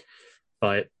thing.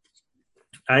 But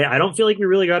I don't feel like we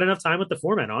really got enough time with the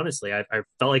format, honestly. I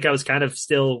felt like I was kind of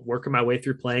still working my way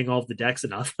through playing all of the decks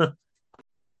enough.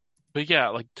 But yeah,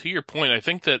 like to your point, I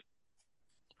think that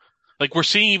like we're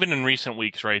seeing even in recent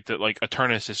weeks, right, that like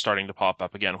Eternus is starting to pop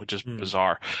up again, which is Hmm.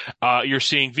 bizarre. You're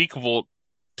seeing Vika will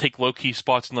take low key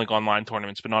spots in like online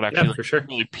tournaments, but not Yeah, actually like for sure.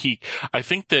 really peak. I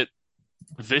think that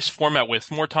this format with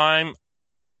more time,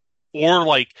 or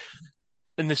like,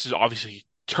 and this is obviously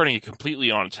turning it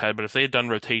completely on its head, but if they had done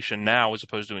rotation now as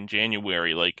opposed to in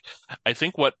January, like I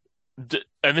think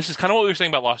and this is kind of what we were saying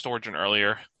about Lost Origin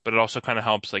earlier, but it also kind of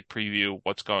helps like preview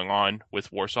what's going on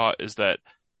with Warsaw, is that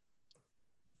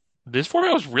this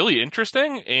format was really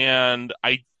interesting, and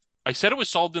I said it was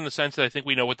solved in the sense that I think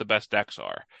we know what the best decks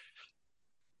are.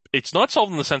 It's not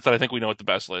solved in the sense that I think we know what the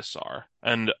best lists are.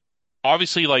 And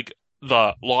obviously, like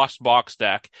the Lost Box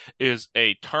deck is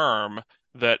a term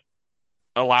that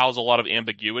allows a lot of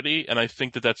ambiguity, and I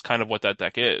think that that's kind of what that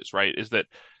deck is, right? Is that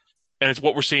and it's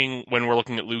what we're seeing when we're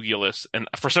looking at Lugia lists. And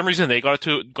for some reason, they got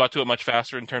to it much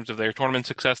faster in terms of their tournament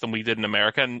success than we did in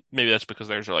America. And maybe that's because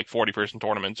theirs are like 40-person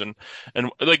tournaments and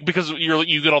like because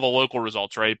you get all the local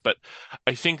results, right? But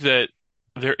I think that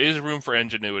there is room for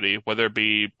ingenuity, whether it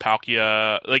be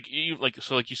Palkia, like you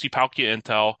see Palkia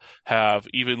Intel have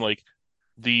even like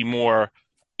the more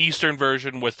Eastern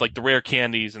version with like the rare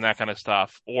candies and that kind of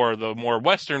stuff, or the more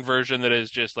Western version that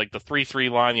is just like the 3-3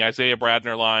 line, the Isaiah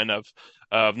Bradner line of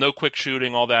no quick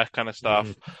shooting, all that kind of Hmm.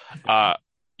 stuff. Uh,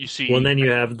 you Well, and see, then you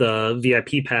have the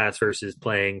VIP pass versus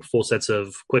playing full sets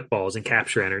of quick balls and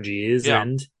capture energies, yeah,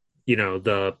 and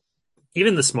the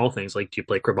even the small things like do you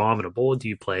play Crabominable? Do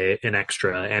you play an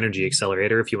extra energy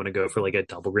accelerator if you want to go for like a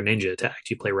double Greninja attack?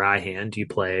 Do you play Raihan? Do you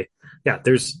play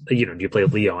do you play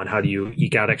Leon? How do you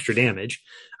eke out extra damage?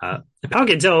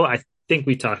 Palkinto, I think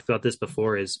we talked about this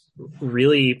before, is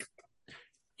really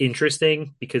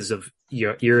interesting because of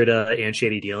your Irida and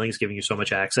Shady Dealings giving you so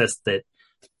much access that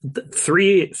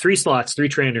three slots, three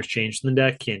trainers changed in the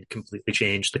deck can completely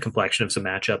change the complexion of some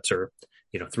matchups, or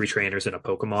three trainers in a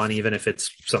Pokemon, even if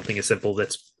it's something as simple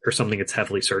that's or something that's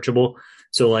heavily searchable.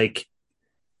 So like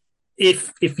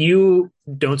if you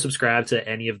don't subscribe to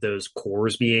any of those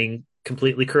cores being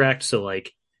completely correct, so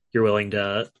like you're willing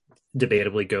to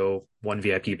debatably go one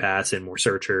VIP pass and more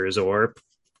searchers, or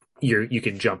you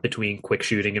can jump between quick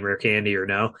shooting and rare candy, or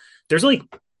no. There's like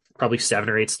probably 7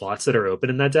 or 8 slots that are open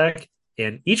in that deck.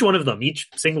 And each one of them, each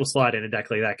single slot in a deck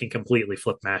like that can completely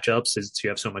flip matchups since you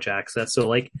have so much access. So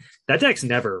like that deck's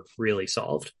never really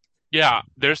solved. yeah.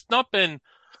 There's not been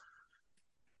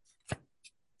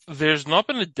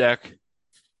a deck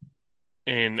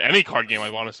in any card game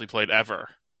I've honestly played ever,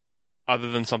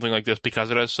 other than something like this, because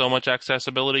it has so much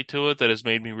accessibility to it that has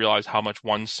made me realize how much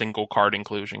one single card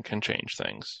inclusion can change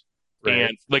things. Right.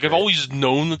 And like I've Right. always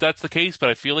known that that's the case, but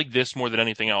I feel like this more than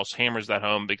anything else hammers that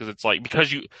home because it's like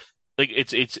because you like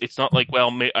it's not like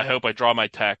well I hope I draw my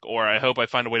tech or I hope I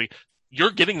find a way to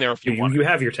you're getting there if you You want you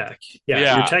have your tech. it. Yeah, your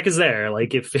Yeah. tech is there.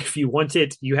 Like if you want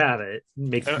it, you have it.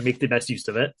 Make And, make the best use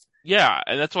of it. yeah,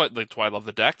 and that's why I love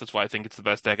the deck. That's why I think it's the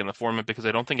best deck in the format because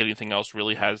I don't think anything else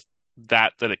really has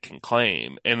that it can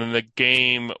claim. And in the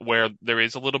game where there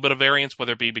is a little bit of variance,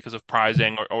 whether it be because of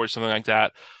prizing or something like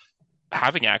that,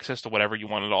 having access to whatever you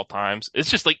want at all times. It's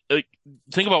just like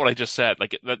think about what I just said.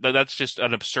 Like that's just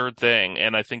an absurd thing,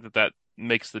 and I think that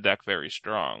makes the deck very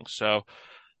strong. So,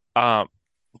 um,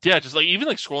 yeah, just like even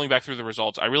like scrolling back through the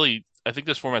results, I think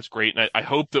this format's great, and I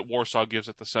hope that Warsaw gives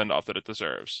it the send off that it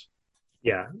deserves.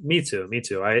 Yeah, me too. Me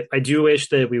too. I do wish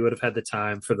that we would have had the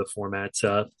time for the format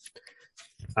to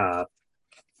uh,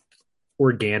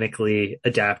 organically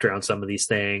adapt around some of these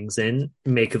things and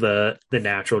make the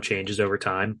natural changes over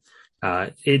time.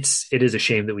 It is a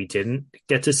shame that we didn't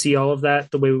get to see all of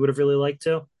that the way we would have really liked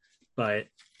to, but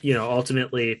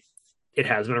ultimately it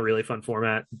has been a really fun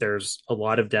format. There's a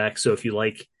lot of decks, so if you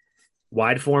like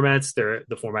wide formats,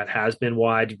 the format has been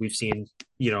wide. We've seen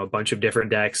a bunch of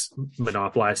different decks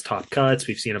monopolize top cuts.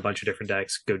 We've seen a bunch of different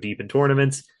decks go deep in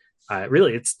tournaments.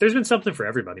 Really, there's been something for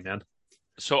everybody, man.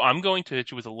 So I'm going to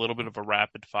hit you with a little bit of a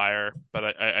rapid fire, but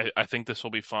I think this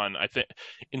will be fun. I think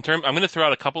I'm going to throw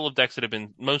out a couple of decks that have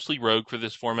been mostly rogue for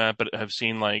this format, but have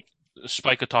seen like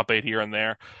spike a top eight here and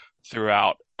there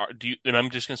throughout. And I'm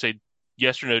just going to say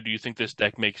yes or no. Do you think this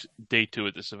deck makes day two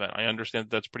at this event? I understand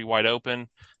that that's pretty wide open.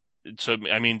 So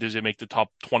I mean, does it make the top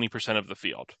 20% of the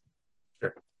field?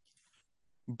 Sure.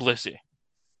 Blissey,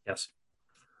 Yes.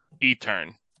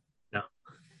 E-Turn, No.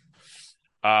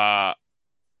 uh,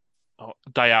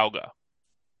 Dialga,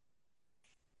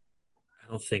 I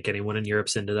don't think anyone in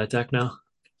Europe's into that deck now.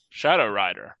 Shadow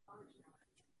Rider,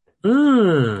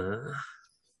 Uh,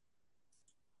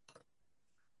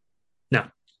 no.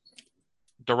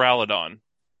 Duraludon,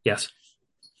 Yes.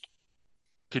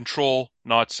 Control,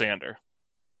 not Sander.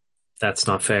 That's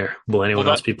not fair. Will Well, anyone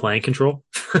else that be playing Control?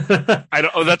 I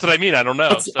don't. Oh, that's what I mean. I don't know.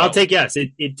 I'll So take yes.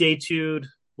 It day two'd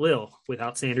Lil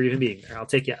without Sander even being there. I'll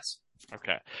take yes.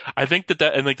 okay, I think that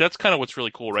and like that's kind of what's really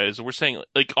cool, right? Is that we're saying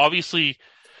like obviously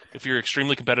if you're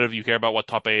extremely competitive, you care about what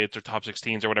top eights or top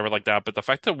 16s or whatever like that. But the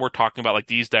fact that we're talking about like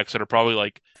these decks that are probably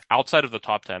like outside of the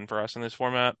top 10 for us in this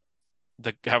format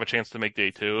that have a chance to make day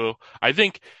two, I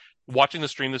think watching the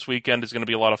stream this weekend is going to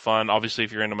be a lot of fun. Obviously,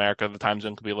 if you're in America, the time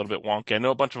zone can be a little bit wonky. I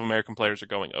know a bunch of American players are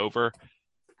going over.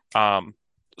 Um,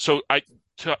 so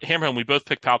to hammer home, we both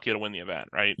picked Palkia to win the event,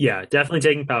 right? Yeah, definitely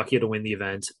taking Palkia to win the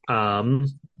event.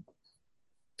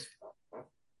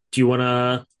 Do you want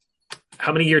to?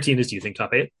 How many Girautinas do you think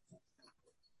top eight?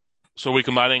 So we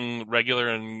combining regular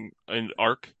and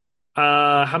arc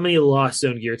How many Lost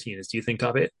Zone Girautinas do you think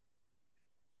top eight?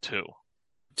 two.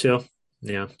 Two.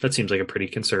 Yeah, that seems like a pretty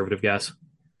conservative guess.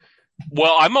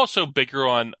 Well, I'm also bigger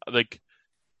on like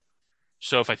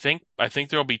so if I think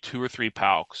there'll be two or three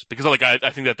Palks because like I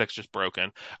think that deck's just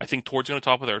broken. I think Tord's gonna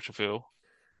top with Urshifu.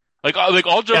 Like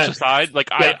all jokes Yeah, aside, like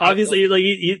yeah. I Obviously, like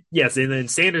yes, and then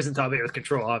Sanders in top eight with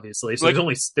Control, obviously. So like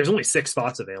there's only six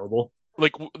spots available.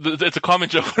 like it's a common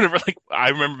joke whenever like I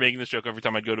remember making this joke every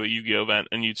time I'd go to a Yu-Gi-Oh event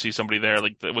and you'd see somebody there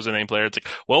like that was a name player. It's like,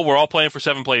 well, we're all playing for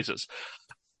seven places.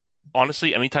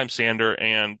 Honestly, anytime Sander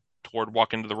and Tord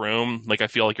walk into the room, like I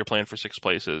feel like you're playing for six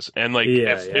places. And like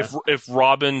Yeah, if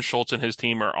Robin Schultz and his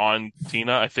team are on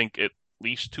Tina, I think at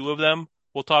least two of them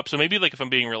will top. So maybe like if I'm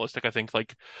being realistic, I think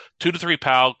like two to three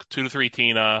Palk, two to three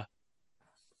Tina,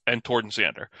 and Tord and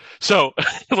Sander. So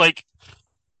like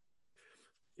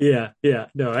yeah.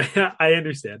 No, I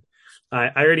understand. I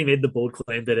already made the bold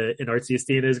claim that an Arceus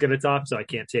Tina is going to top, so I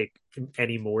can't take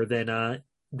any more than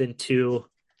two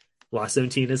Lost Zone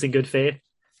Tinas in good faith.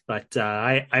 But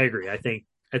I agree. I think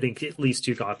at least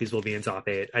two copies will be in top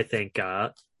eight. I think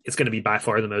it's going to be by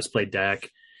far the most played deck.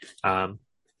 Um,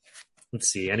 let's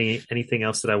see. Anything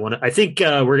else that I want to? I think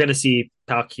we're going to see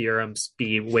Palkirums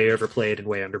be way overplayed and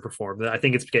way underperformed. I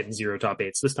think it's getting zero top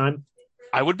eights this time.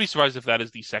 I would be surprised if that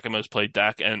is the second most played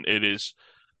deck and it is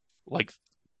like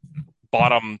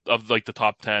bottom of like the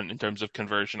top 10 in terms of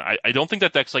conversion. I don't think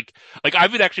that deck's like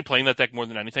I've been actually playing that deck more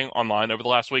than anything online over the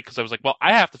last week because I was like, well,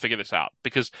 I have to figure this out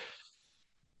because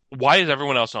why is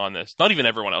everyone else on this? Not even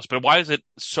everyone else, but why is it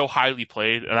so highly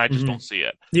played and I just Mm-hmm. don't see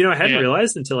it. I hadn't And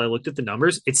realized until I looked at the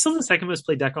numbers. It's still the second most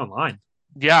played deck online.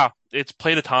 yeah, it's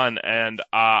played a ton and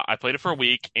I played it for a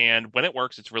week and when it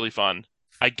works, it's really fun.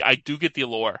 I do get the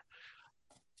allure.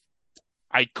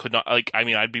 I could not like. I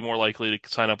mean, I'd be more likely to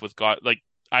sign up with God. Like,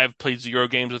 I have played zero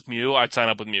games with Mew. I'd sign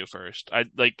up with Mew first. I'd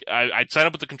sign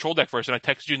up with the control deck first, and I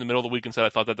texted you in the middle of the week and said I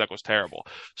thought that deck was terrible.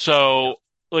 Yeah. So,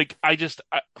 like,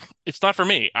 it's not for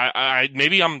me.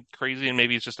 Maybe I'm crazy, and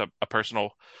maybe it's just a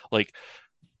personal, like,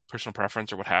 personal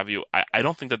preference or what have you. I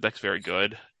don't think that deck's very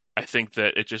good. I think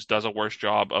that it just does a worse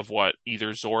job of what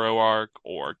either Zoroark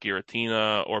or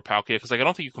Giratina or Palkia, because like I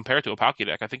don't think you compare it to a Palkia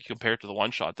deck. I think you compare it to the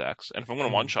one-shot decks. And if I'm going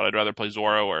to Mhm. one-shot, I'd rather play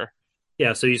Zoro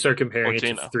Yeah, so you start or comparing it to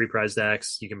Tina. three prize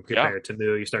decks. You can Yeah. compare it to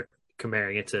Moo. You start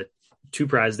comparing it to two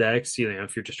prize decks.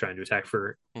 If you're just trying to attack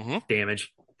for Hmm.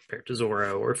 damage, compare it to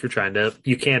Zoro. Or if you're trying to,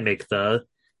 you can make the,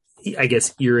 I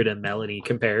guess, Irida Melanie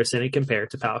comparison and compare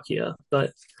it to Palkia.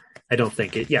 But I don't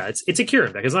think it. Yeah, it's a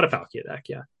Kyurem deck. It's not a Palkia deck.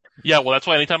 Yeah. Yeah, well, that's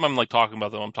why anytime I'm like talking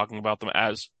about them, I'm talking about them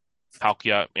as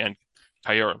Palkia and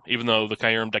Kyurem. Even though the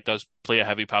Kyurem deck does play a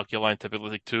heavy Palkia line, typically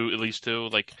like two, at least two,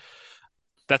 like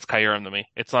that's Kyurem to me.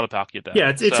 It's not a Palkia deck. Yeah,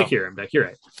 it's a Kyurem deck. You're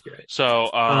right. You're right.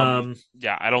 So, Um,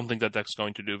 yeah, I don't think that deck's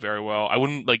going to do very well. I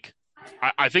wouldn't like.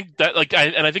 I think that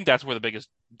and I think that's where the biggest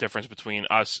difference between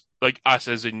us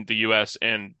as in the U.S.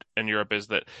 and Europe is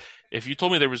that if you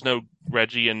told me there was no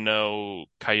Reggie and no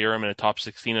Kyurem in a top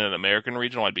 16 in an American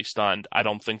regional, I'd be stunned. I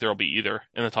don't think there will be either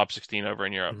in the top 16 over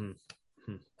in Europe.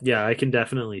 mhm. Yeah, I can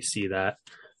definitely see that.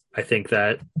 I think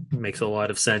that makes a lot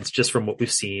of sense just from what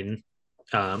we've seen.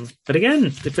 But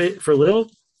again, for Lil,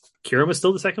 Kieran was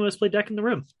still the second most played deck in the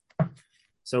room.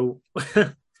 So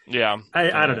Yeah.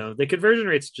 I don't know. The conversion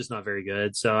rate's just not very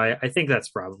good. So I think that's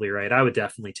probably right. I would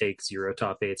definitely take 0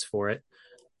 top eights for it.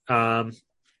 Um,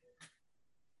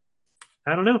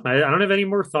 I don't know. I don't have any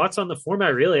more thoughts on the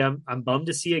format, really. I'm bummed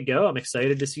to see it go. I'm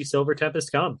excited to see Silver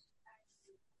Tempest come.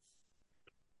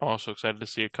 I'm also excited to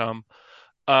see it come.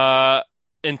 Uh,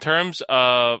 in terms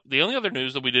of the only other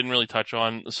news that we didn't really touch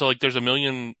on, so like there's a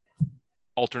million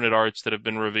alternate arts that have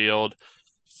been revealed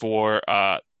for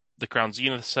the Crown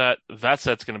Zenith set. That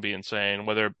set's going to be insane.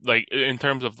 Whether like in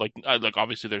terms of like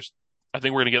obviously there's I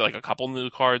think we're going to get like a couple new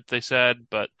cards they said,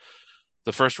 but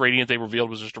the first Radiant they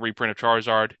revealed was just a reprint of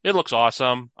Charizard. It looks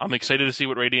awesome. I'm excited to see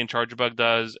what Radiant Chargebug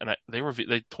does. And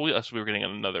they told us we were getting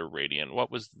another Radiant. What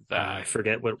was that? I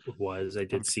forget what it was. I I'm,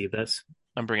 did see this.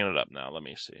 I'm bringing it up now. Let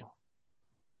me see.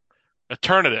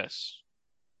 Eternatus,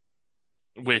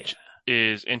 Yeah. which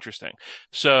is interesting.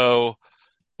 So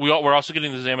we're also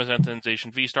getting the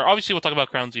Zamazenta V-Star. Obviously, we'll talk about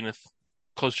Crown Zenith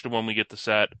closer to when we get the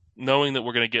set. Knowing that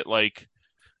we're going to get like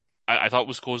I thought it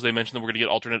was cool as they mentioned that we're going to get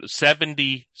alternate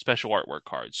 70 special artwork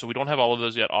cards. So we don't have all of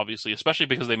those yet, obviously, especially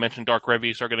because they mentioned Darkrai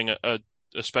V-Star getting a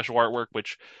special artwork,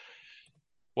 which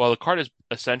while the card is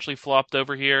essentially flopped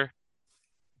over here,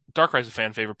 Darkrai's a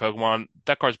fan favorite Pokemon.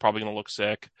 That card's probably going to look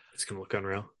sick. It's going to look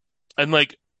unreal. And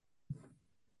like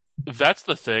that's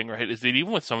the thing, right? Is that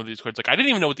even with some of these cards, like I didn't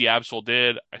even know what the Absol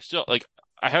did. I still like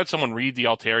I had someone read the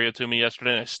Altaria to me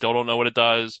yesterday, and I still don't know what it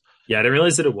does. Yeah, I didn't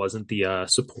realize that it wasn't the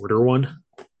supporter one.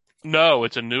 No,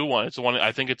 it's a new one. It's the one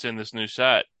I think it's in this new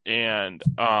set, and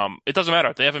it doesn't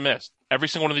matter. They haven't missed every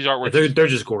single one of these artworks. They're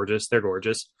just gorgeous. They're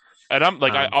gorgeous. And I'm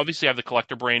like, I Um, obviously have the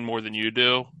collector brain more than you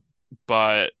do,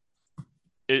 but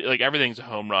like everything's a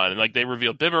home run. And like they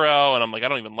revealed Bibarel, and I'm like, I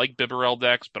don't even like Bibarel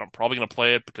decks, but I'm probably gonna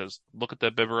play it because look at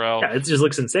that Bibarel. yeah, it just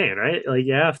looks insane, right? Like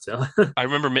you have to. I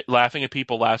remember laughing at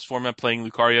people last format playing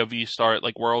Lucario V Star at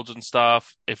like Worlds and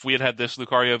stuff. If we had had this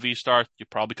Lucario V Star, you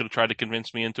probably could have tried to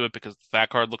convince me into it because that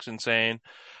card looks insane.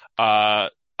 Uh,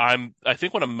 I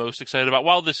think what I'm most excited about,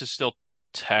 while this is still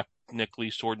technically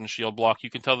Sword and Shield block, you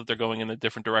can tell that they're going in a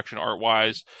different direction art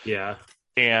wise, Yeah,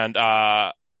 and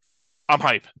I'm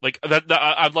hype. Like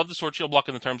I love the Sword Shield block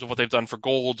in the terms of what they've done for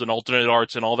golds and alternate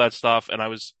arts and all that stuff. And I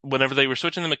was whenever they were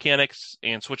switching the mechanics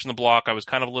and switching the block, I was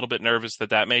kind of a little bit nervous that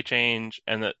that may change,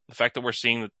 and that the fact that we're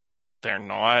seeing that they're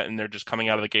not and they're just coming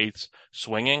out of the gates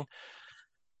swinging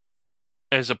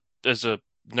as a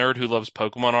nerd who loves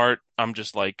Pokemon art, I'm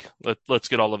just like, let's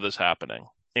get all of this happening.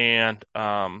 And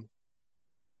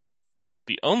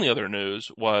the only other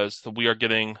news was that we are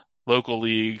getting local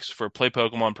leagues for Play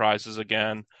Pokemon prizes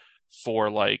again for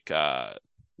like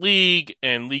League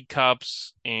and League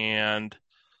Cups and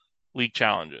League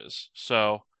Challenges.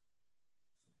 So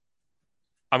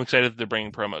I'm excited that they're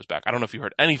bringing promos back. I don't know if you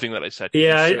heard anything that I said.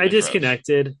 yeah. I Sincerely gross.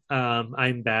 disconnected.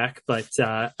 I'm back, but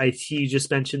IT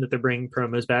just mentioned that they're bringing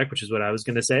promos back, which is what I was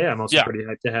going to say. I'm also Yeah, pretty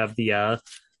hyped to have the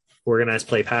organized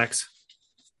play packs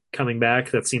coming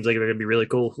back. That seems like they're going to be really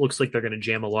cool. Looks like they're going to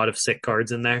jam a lot of sick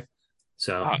cards in there,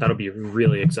 so uh, that'll be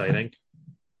really exciting.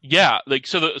 yeah. Like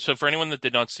so for anyone that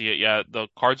did not see it yet, the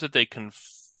cards that they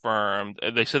confirmed,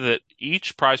 they said that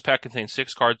each prize pack contains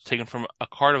 6 cards taken from a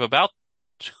card of about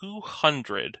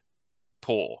 200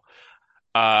 pull.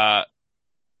 Uh,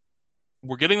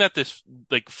 we're getting that this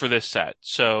like for this set.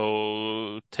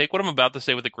 So take what I'm about to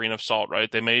say with a grain of salt,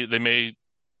 right? They may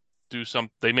do some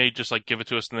they may just like give it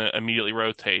to us and then immediately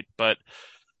rotate, but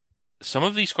some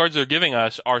of these cards they're giving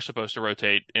us are supposed to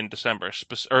rotate in December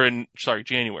or in sorry,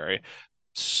 January.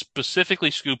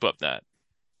 Specifically Scoop Up Net.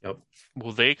 Yep.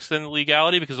 Will they extend the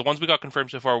legality? Because the ones we got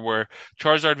confirmed so far were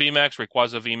Charizard VMAX,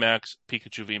 Rayquaza VMAX,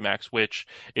 Pikachu VMAX, which,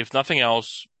 if nothing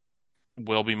else,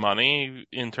 will be money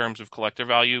in terms of collector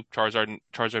value. Charizard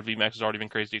VMAX has already been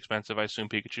crazy expensive. I assume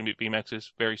Pikachu VMAX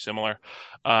is very similar.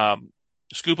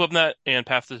 Scoop Up Net and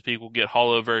Path to the Peak will get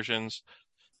hollow versions,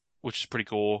 which is pretty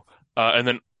cool. And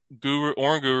then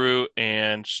Oranguru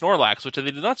and Snorlax, which they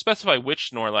did not specify which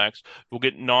Snorlax, will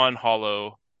get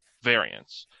non-hollow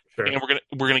variants. Sure. And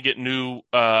we're gonna get new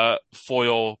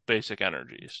foil basic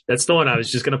energies. That's the one I was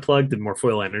just going to plug. The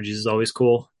Morphoil Energies is always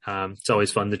cool. It's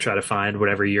always fun to try to find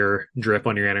whatever your drip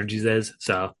on your energies is.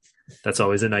 So that's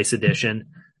always a nice addition.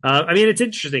 I mean, it's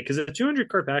interesting because a 200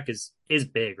 card pack is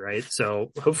big, right?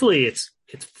 So hopefully it's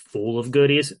full of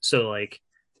goodies. So like,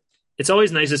 it's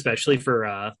always nice, especially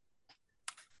for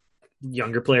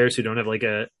younger players who don't have like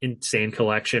a insane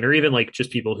collection, or even like just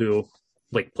people who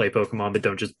like play Pokemon but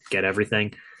don't just get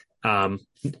everything. Um,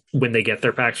 when they get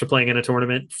their packs for playing in a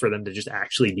tournament, for them to just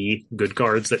actually be good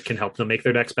cards that can help them make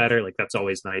their decks better. Like that's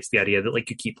always nice. The idea that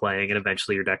like you keep playing and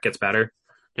eventually your deck gets better.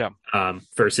 Yeah.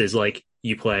 Versus like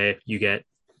you play, you get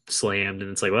slammed,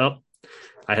 and it's like, well,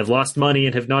 I have lost money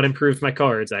and have not improved my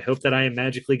cards. I hope that I am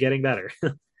magically getting better.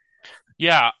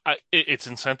 Yeah, it's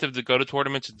incentive to go to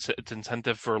tournaments. It's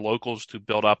incentive for locals to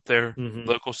build up their hmm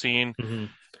local scene. hmm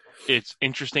It's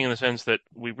interesting in the sense that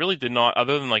we really did not,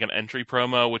 other than like an entry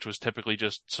promo, which was typically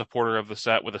just supporter of the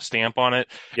set with a stamp on it.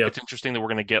 Yep. It's interesting that we're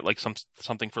going to get like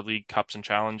something for League Cups and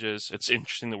Challenges. It's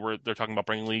interesting that they're talking about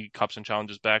bringing League Cups and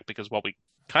Challenges back because while we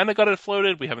kind of got it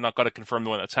floated, we have not got to confirm the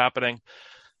one that's happening.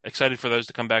 Excited for those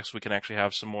to come back so we can actually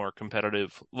have some more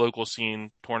competitive local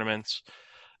scene tournaments.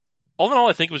 All in all,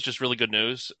 I think it was just really good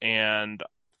news, and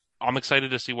I'm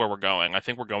excited to see where we're going. I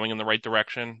think we're going in the right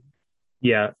direction.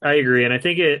 Yeah, I agree. And I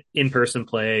think it in person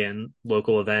play and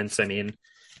local events, I mean,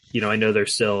 I know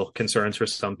there's still concerns for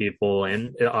some people,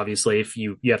 and obviously, if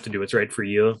you have to do what's right for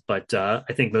you. But I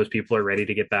think most people are ready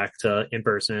to get back to in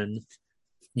person,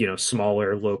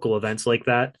 smaller local events like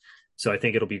that. So I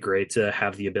think it'll be great to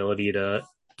have the ability to,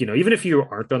 even if you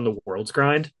aren't on the world's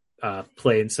grind,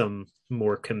 play in some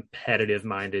more competitive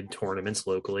minded tournaments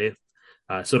locally.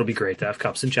 So it'll be great to have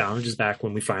cups and challenges back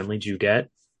when we finally do get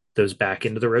those back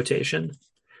into the rotation.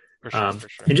 For sure, for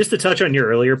sure. And just to touch on your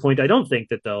earlier point, I don't think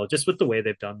that they'll just with the way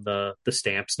they've done the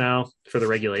stamps now for the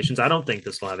regulations, I don't think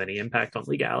this will have any impact on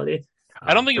legality.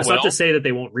 I don't think it That's not to will. say that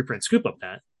they won't reprint Scoop Up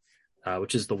Net,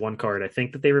 which is the one card I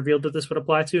think that they revealed that this would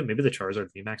apply to. Maybe the Charizard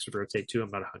VMAX would rotate too.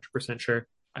 I'm not 100% sure.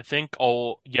 I think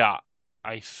all, yeah,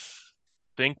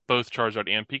 think both Charizard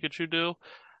and Pikachu do.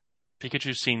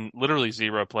 Pikachu's seen literally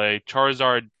zero play.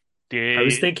 Charizard I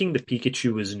was did, thinking the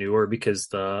Pikachu was newer because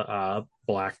the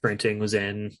black printing was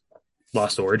in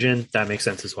Lost Origin. That makes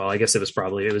sense as well. I guess it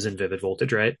was in Vivid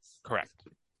Voltage, right? correct.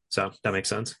 So that makes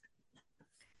sense.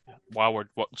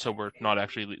 So we're not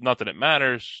actually, not that it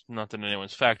matters, not that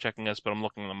anyone's fact checking us, but I'm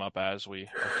looking them up as we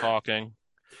are talking.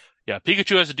 Yeah,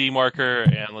 Pikachu has a D marker,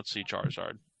 and let's see,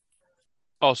 Charizard.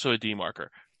 Also a D marker.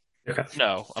 Okay.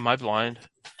 No, am I blind?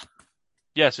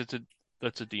 Yes,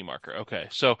 that's a D marker. Okay.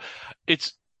 So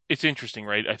it's it's interesting,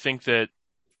 right? I think that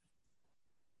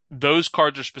those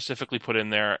cards are specifically put in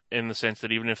there in the sense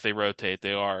that even if they rotate,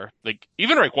 they are like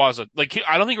even Rayquaza. Like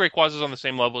I don't think Rayquaza is on the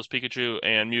same level as Pikachu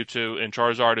and Mewtwo and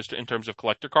Charizard is in terms of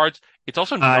collector cards. It's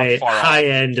also not far High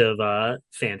off. end of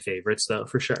fan favorites though,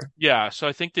 for sure. Yeah, so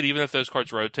I think that even if those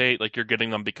cards rotate, like you're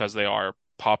getting them because they are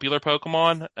popular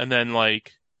Pokemon, and then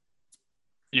like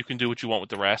you can do what you want with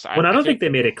the rest. When I I don't think. think they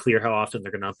made it clear how often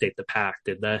they're going to update the pack,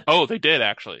 did they? Oh, they did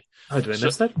actually. Oh, did I So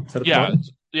miss that? Is that at the yeah, bottom?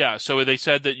 yeah. So they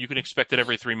said that you can expect it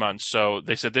every 3 months. So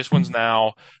they said this one's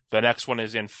now, the next one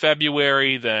is in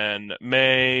February, then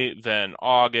May, then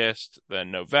August,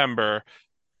 then November.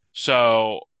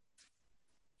 So,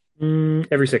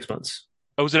 Every 6 months.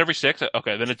 oh, is it every six?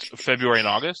 Okay, then it's February and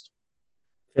August.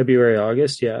 February,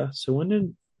 August, yeah. So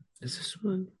is this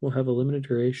one? We'll have a limited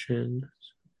duration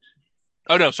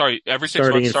Oh no, sorry, every six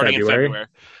starting months, in starting in February. February.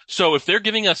 So if they're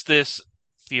giving us this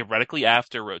theoretically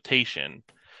after rotation,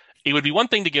 it would be one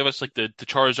thing to give us like the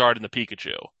Charizard and the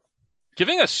Pikachu.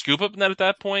 Giving us Scoop Up Net at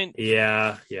that point,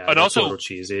 Yeah, and that's a little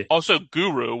cheesy. also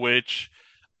Guru, which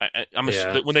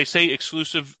Yeah, when they say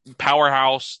exclusive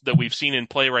powerhouse that we've seen in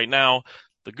play right now,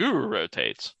 the Guru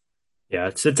rotates. yeah.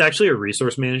 It's actually a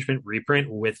resource management reprint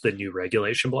with the new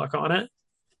regulation block on it.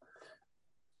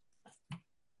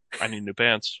 I need new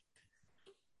pants.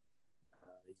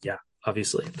 Yeah,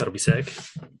 obviously that'll be sick.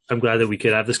 I'm glad that we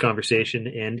could have this conversation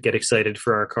and get excited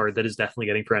for our card that is definitely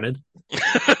getting printed.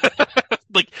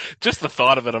 Like just the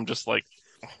thought of it, I'm just like,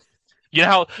 you know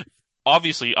how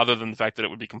obviously, other than the fact that it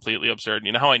would be completely absurd,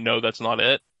 you know how I know that's not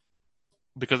it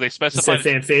because they Is it specified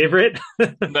fan favorite?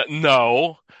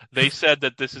 no. They said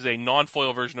that this is a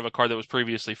non-foil version of a card that was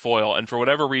previously foil, and for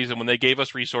whatever reason, when they gave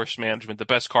us resource management, the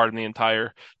best card in the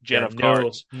entire gen Yeah, of no,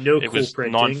 cards, no it cool was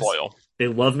printings. non-foil, They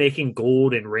love making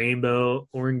gold and rainbow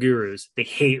Orangurus. They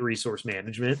hate resource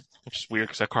management. which is weird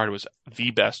because that card was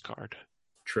the best card.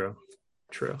 True,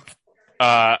 true.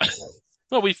 Uh,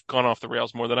 well, we've gone off the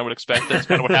rails more than I would expect. That's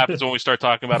kind of what happens when we start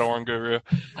talking about Oranguru.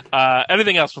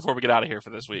 Anything else before we get out of here for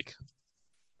this week?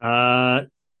 uh,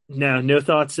 no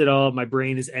thoughts at all. My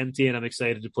brain is empty, and I'm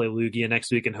excited to play Lugia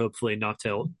next week and hopefully not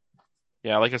tilt.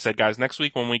 Yeah, like I said, guys, next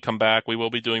week when we come back, we will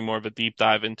be doing more of a deep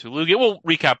dive into Lugia. We'll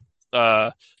recap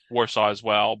Warsaw as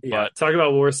well, Yeah, but talk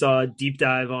about Warsaw. Deep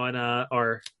dive on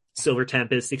our Silver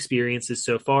Tempest experiences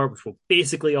so far, which will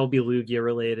basically all be Lugia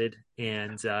related,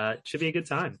 and it should be a good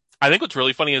time. I think what's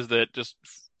really funny is that just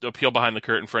the peel behind the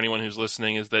curtain for anyone who's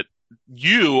listening is that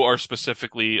you are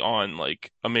specifically on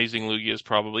like Amazing Lugia is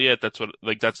probably it. That's what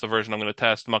like that's the version I'm going to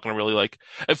test. I'm not going to really like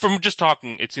from just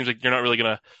talking. It seems like you're not really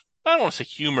going to I don't want to say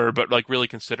humor, but like really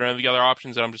considering the other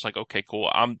options. And I'm just like, okay,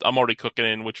 cool. I'm already cooking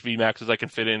in which VMAXs I can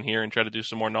fit in here and try to do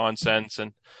some more nonsense.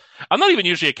 And I'm not even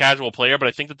usually a casual player, but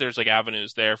I think that there's like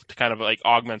avenues there to kind of like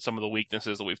augment some of the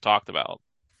weaknesses that we've talked about.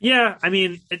 Yeah, I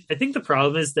mean, I think the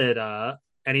problem is that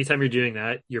anytime you're doing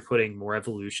that, you're putting more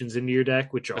evolutions into your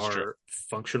deck, which That's true. are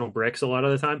functional bricks a lot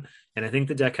of the time. And I think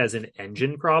the deck has an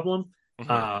engine problem, Hmm.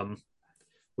 um,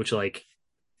 which like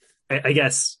I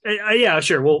guess yeah,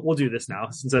 sure, we'll do this now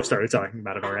since I've started talking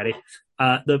about it already.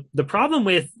 The problem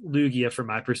with Lugia, from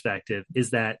my perspective,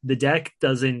 is that the deck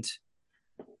doesn't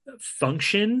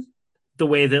function the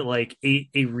way that like a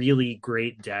really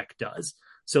great deck does.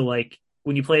 So like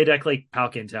when you play a deck like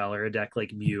Palkintel or a deck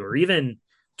like Mew or even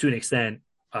to an extent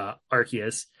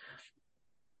Arceus,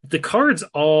 the cards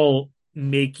all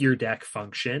make your deck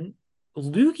function.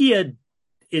 Lugia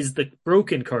is the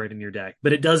broken card in your deck,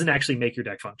 but it doesn't actually make your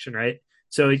deck function, right?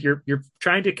 So you're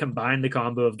trying to combine the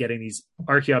combo of getting these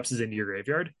Archeopses into your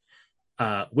graveyard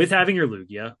with having your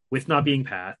Lugia, with not being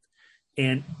Path,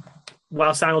 and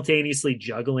while simultaneously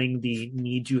juggling the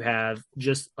need to have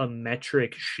just a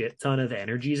metric shit ton of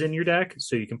energies in your deck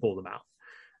so you can pull them out.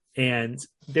 And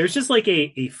there's just like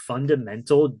a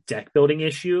fundamental deck building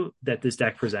issue that this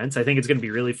deck presents. I think it's going to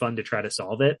be really fun to try to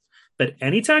solve it. But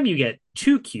anytime you get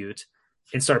too cute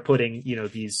and start putting,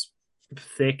 these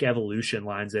thick evolution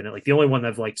lines in it, like the only one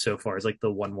I've liked so far is like the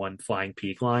 1/1 flying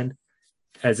peak line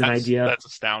as an idea. That's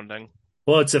astounding.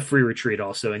 Well, it's a free retreat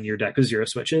also in your deck with zero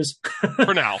switches.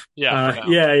 For now. Yeah, for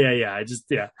now.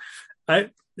 Yeah. I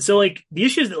so like the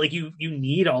issue is that like you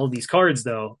need all of these cards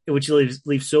though, which leaves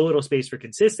so little space for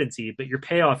consistency, but your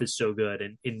payoff is so good,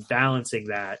 and in balancing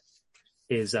that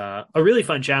is a really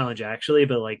fun challenge actually.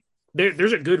 But like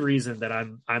there's a good reason that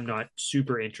I'm not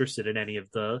super interested in any of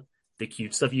the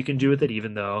cute stuff you can do with it,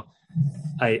 even though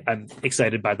I'm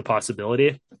excited by the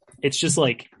possibility. It's just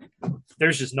like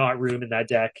there's just not room in that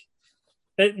deck.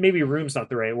 Maybe room's not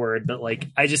the right word, but like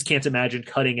I just can't imagine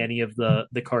cutting any of the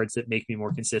cards that make me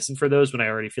more consistent for those when I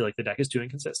already feel like the deck is too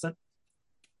inconsistent.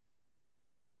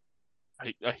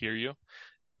 I hear you.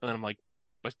 And then I'm like,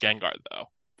 but Gengar though.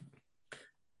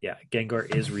 Yeah,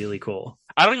 Gengar is really cool.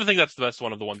 I don't even think that's the best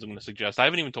one of the ones I'm going to suggest. I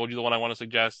haven't even told you the one I want to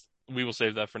suggest. We will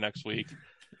save that for next week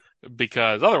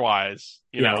because otherwise,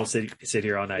 Yeah, we'll sit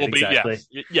here all night. we'll be Exactly.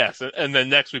 yes, and then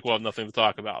next week we'll have nothing to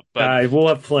talk about. But We'll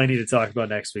have plenty to talk about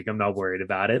next week. I'm not worried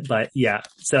about it, but yeah.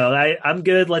 So I'm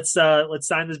good. Let's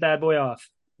sign this bad boy off.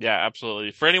 yeah,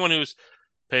 absolutely. For anyone who's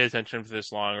paid attention for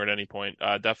this long or at any point,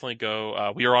 definitely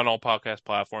go. We are on all podcast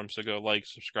platforms, so go like,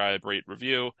 subscribe, rate,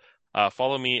 review.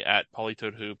 Follow me at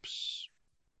Polytoad Hoops.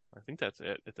 I think that's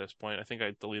it at this point. I think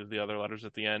I deleted the other letters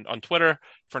at the end. On Twitter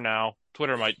for now.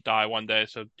 Twitter might die one day,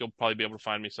 so you'll probably be able to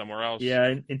find me somewhere else.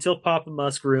 Yeah, until Papa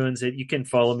Musk ruins it, you can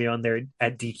follow me on there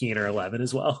at DKeener11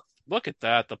 as well. Look at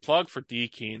that, the plug for D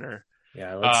Keener.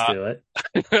 Yeah, let's Uh, do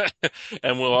it.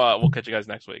 and we'll catch you guys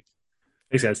next week.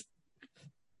 Thanks, guys.